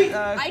Gaiman, but, Right?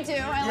 I do. I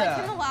like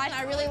yeah. him a lot.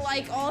 I really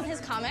like all of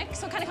his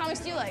comics. What kind of comics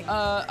do you like?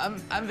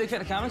 I'm a big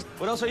fan of comics.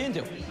 What else are you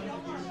into?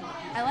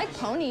 I like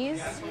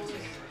ponies.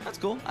 That's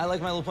cool. I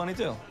like My Little Pony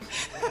too.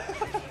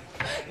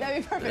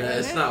 That'd be perfect. That's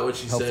wouldn't it? not what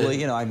she Hopefully,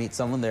 said. you know, I meet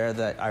someone there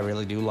that I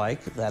really do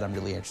like, that I'm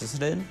really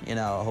interested in. You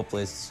know,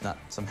 hopefully it's not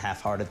some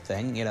half-hearted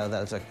thing, you know,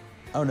 that it's like,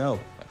 oh no,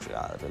 actually,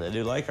 I really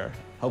do like her.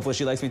 Hopefully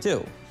she likes me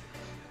too.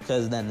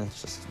 Because then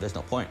it's just, there's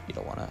no point. You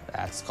don't want to,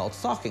 that's called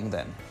stalking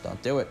then.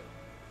 Don't do it.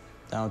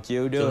 Don't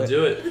you do Don't it.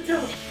 do it.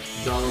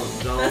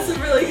 Don't. That's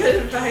some really good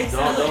advice.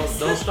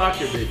 Don't stalk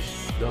your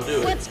bitch. Don't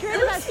do it. What's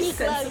great about Geek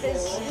Love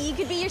is you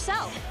could be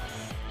yourself.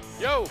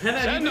 Yo, Hannah,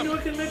 have you been to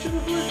a convention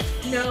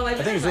before? No, I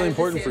think it's really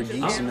important for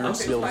geeks and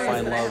nerds to be able to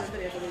find love,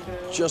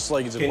 just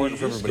like it's Can important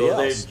you for just everybody go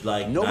there, else.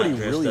 like, Nobody not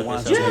dressed really up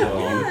wants as to. something, or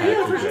you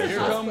have to dress Here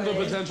up? come the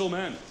potential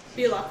men.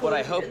 Be a lot cooler What I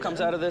if you hope did comes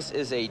that. out of this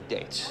is a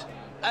date.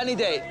 Any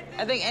date.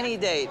 I think any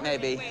date,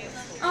 maybe.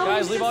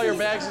 Guys, leave all your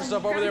bags and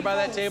stuff over there by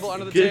that table,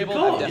 under the Good table.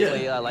 call.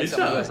 Definitely Yeah, like good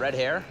someone who job. has red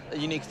hair, a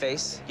unique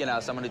face, you know,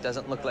 someone who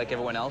doesn't look like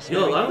everyone else. Yo,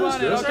 a lot of Come those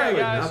on in. girls are Okay, like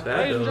guys. not bad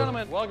Ladies and though.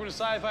 gentlemen, welcome to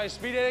Sci-Fi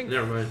Speed Dating.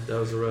 Never mind, that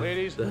was a rough.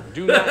 Ladies, do not use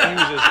this as an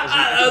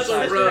That's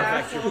exercise a to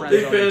affect your rough. friend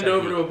They zone fanned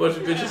over technique. to a bunch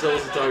of bitches I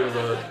wasn't talking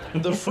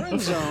about. The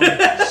friend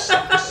zone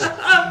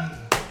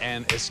sucks.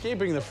 And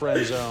escaping the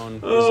friend zone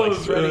is like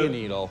threading a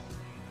needle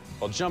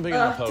while jumping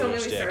on a don't pogo get me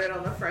stick, started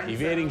on the friend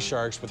evading zone.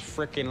 sharks with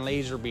frickin'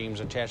 laser beams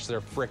attached to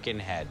their frickin'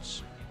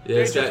 heads. Yeah,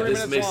 this Dates are guy- 3 this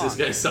minutes makes long. this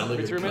guy sound like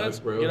Every a 3 minutes,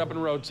 cuck, bro. get up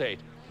and rotate.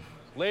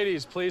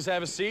 Ladies, please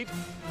have a seat.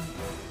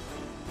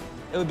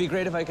 It would be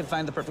great if I could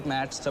find the perfect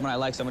match, someone I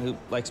like, someone who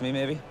likes me,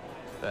 maybe.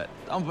 But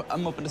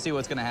I'm open to see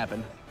what's gonna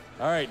happen.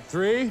 All right,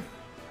 3,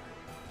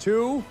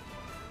 2,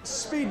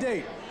 speed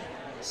date.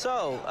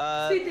 So,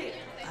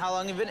 how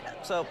long have you been?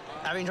 So,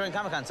 how are you enjoying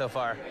Comic-Con so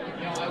far?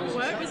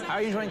 What? How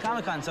are you enjoying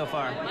Comic-Con so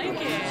far? I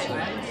like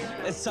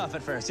it. It's tough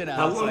at first, you know.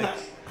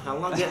 How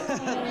long?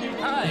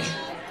 Hi.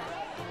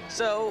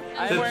 So,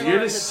 The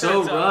beard is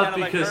so rough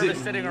because it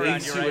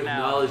makes you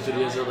acknowledge that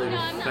he has a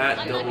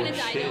fat double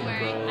chin,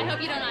 bro. I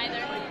hope you don't either.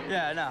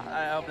 Yeah, no,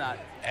 I hope not.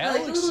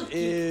 Alex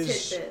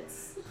is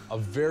a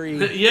very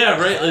yeah,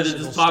 right. Like,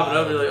 just popping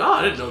up and you're like, oh,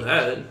 I didn't know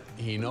that.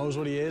 He knows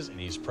what he is and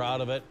he's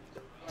proud of it.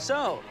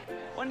 So,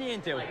 what are you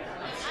into?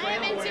 I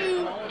am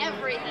into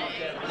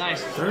everything.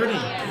 Nice. 30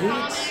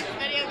 Comics,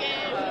 video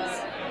games.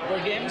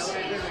 Board games?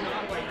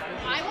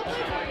 I will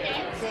play board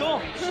games.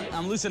 Cool.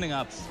 I'm loosening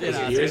up. You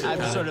know, Ears are I'm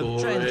kinda sort of cool,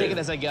 trying to right? take it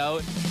as I go.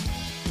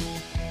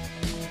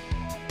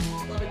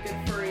 Love a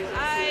good furry.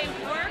 I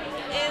work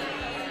in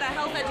the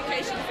health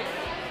education field.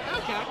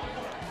 Okay.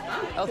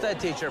 Health ed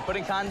teacher,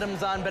 putting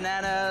condoms on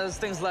bananas,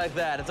 things like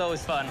that. It's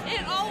always fun.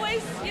 It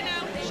always,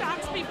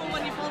 shocks people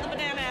when you pull the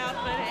banana out,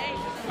 but hey.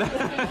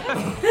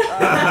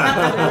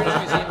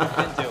 Museum you've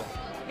been to?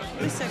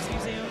 The sex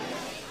museum.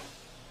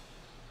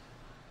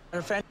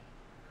 Her friend.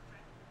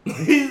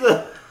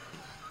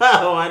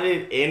 Oh, I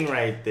didn't end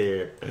right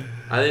there.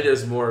 I think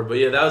there's more, but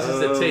yeah, that was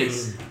just a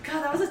taste.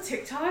 God, that was a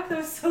TikTok? That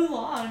was so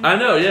long. I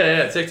know,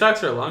 yeah.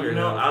 TikToks are longer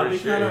now. I'll for be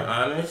sure. kind of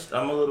honest.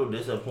 I'm a little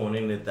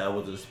disappointed that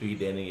was a speed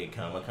dating at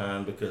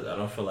Comic-Con because I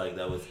don't feel like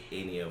that was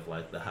any of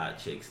the hot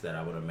chicks that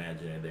I would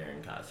imagine are there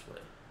in cosplay.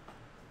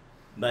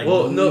 Like,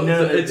 well, no,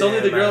 none of it's only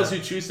the them girls are-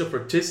 who choose to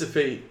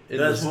participate.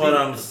 That's what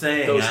I'm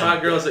saying. Those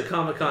hot girls at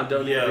Comic-Con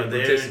don't even they're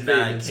participate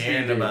not in speed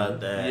caring dating. about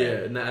that.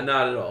 Yeah,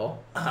 not at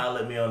all.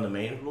 Holler at me on the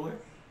main floor.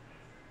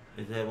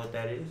 Is that what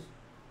that is?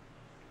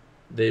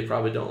 They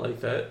probably don't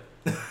like that.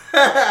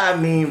 I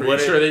mean,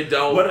 pretty sure they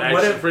don't.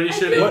 Pretty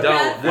sure they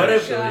don't.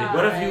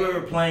 What if you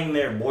were playing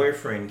their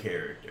boyfriend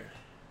character?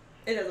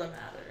 It doesn't matter.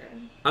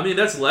 I mean,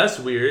 that's less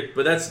weird,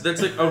 but that's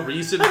like a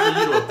reason for you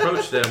to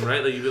approach them,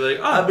 right? Like you'd be like,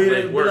 oh,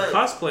 it'd be we're like-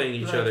 cosplaying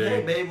each like, other.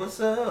 Hey, babe, what's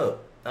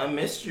up? I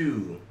missed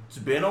you. It's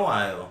been a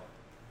while.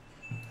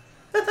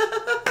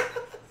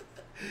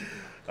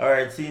 All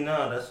right, see,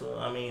 no, that's what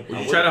I mean. Would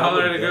you try to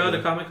holler at a girl at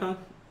the Comic-Con?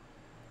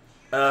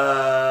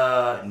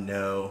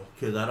 No,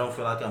 because I don't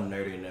feel like I'm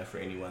nerdy enough for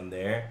anyone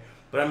there.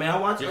 But I mean, I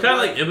watch. You're kind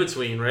of like in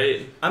between,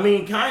 right? I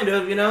mean, kind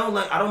of,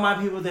 like I don't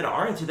mind people that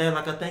are into that.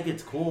 Like I think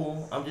it's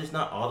cool. I'm just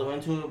not all the way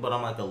into it, but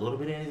I'm like a little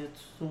bit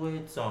into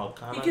it, so I'll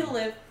kind You of. can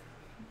live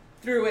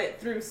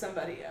through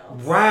somebody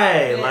else.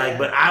 Right, Yeah.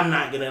 but I'm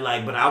not gonna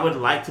but I would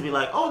like to be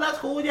like, oh, that's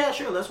cool, yeah,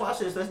 sure, let's watch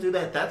this, let's do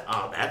that.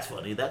 That's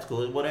funny, that's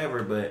cool,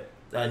 whatever. But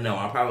no,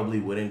 I probably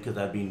wouldn't because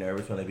I'd be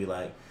nervous when they'd be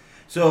like,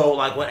 so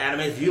like, what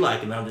animes do you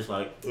like? And I'm just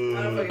like,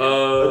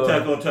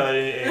 Attack on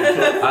Titan.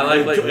 And I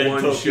like and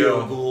one Tokyo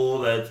show. Ghoul.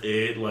 That's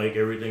it. Like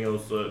everything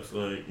else sucks.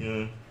 Like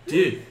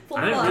Dude, Full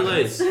I didn't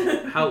blocks.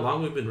 realize how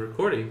long we've been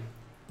recording.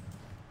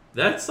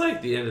 That's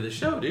like the end of the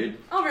show, dude.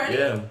 Already?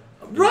 Yeah.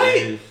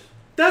 Right?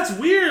 That's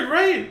weird,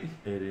 right?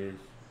 It is.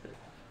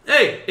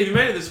 Hey, if you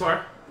made it this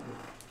far,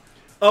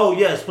 Oh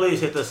yes, please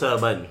hit the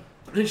sub button.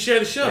 and share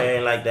the show.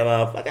 And like that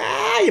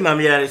motherfucker. Your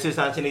mommy, daddy,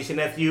 sister, auntie, niece, and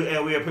nephew,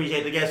 and we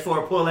appreciate the guests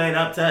for pulling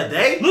up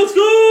today. Let's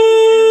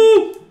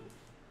go!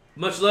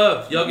 Much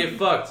love. Y'all get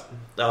fucked.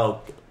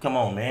 Oh, come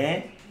on,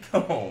 man.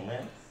 Come on,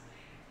 man.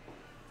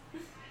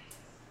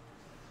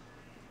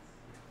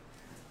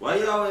 Why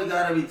you always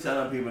gotta be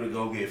telling people to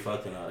go get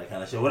fucked and all that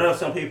kind of shit? What if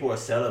some people are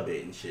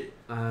celibate and shit?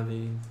 I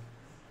mean,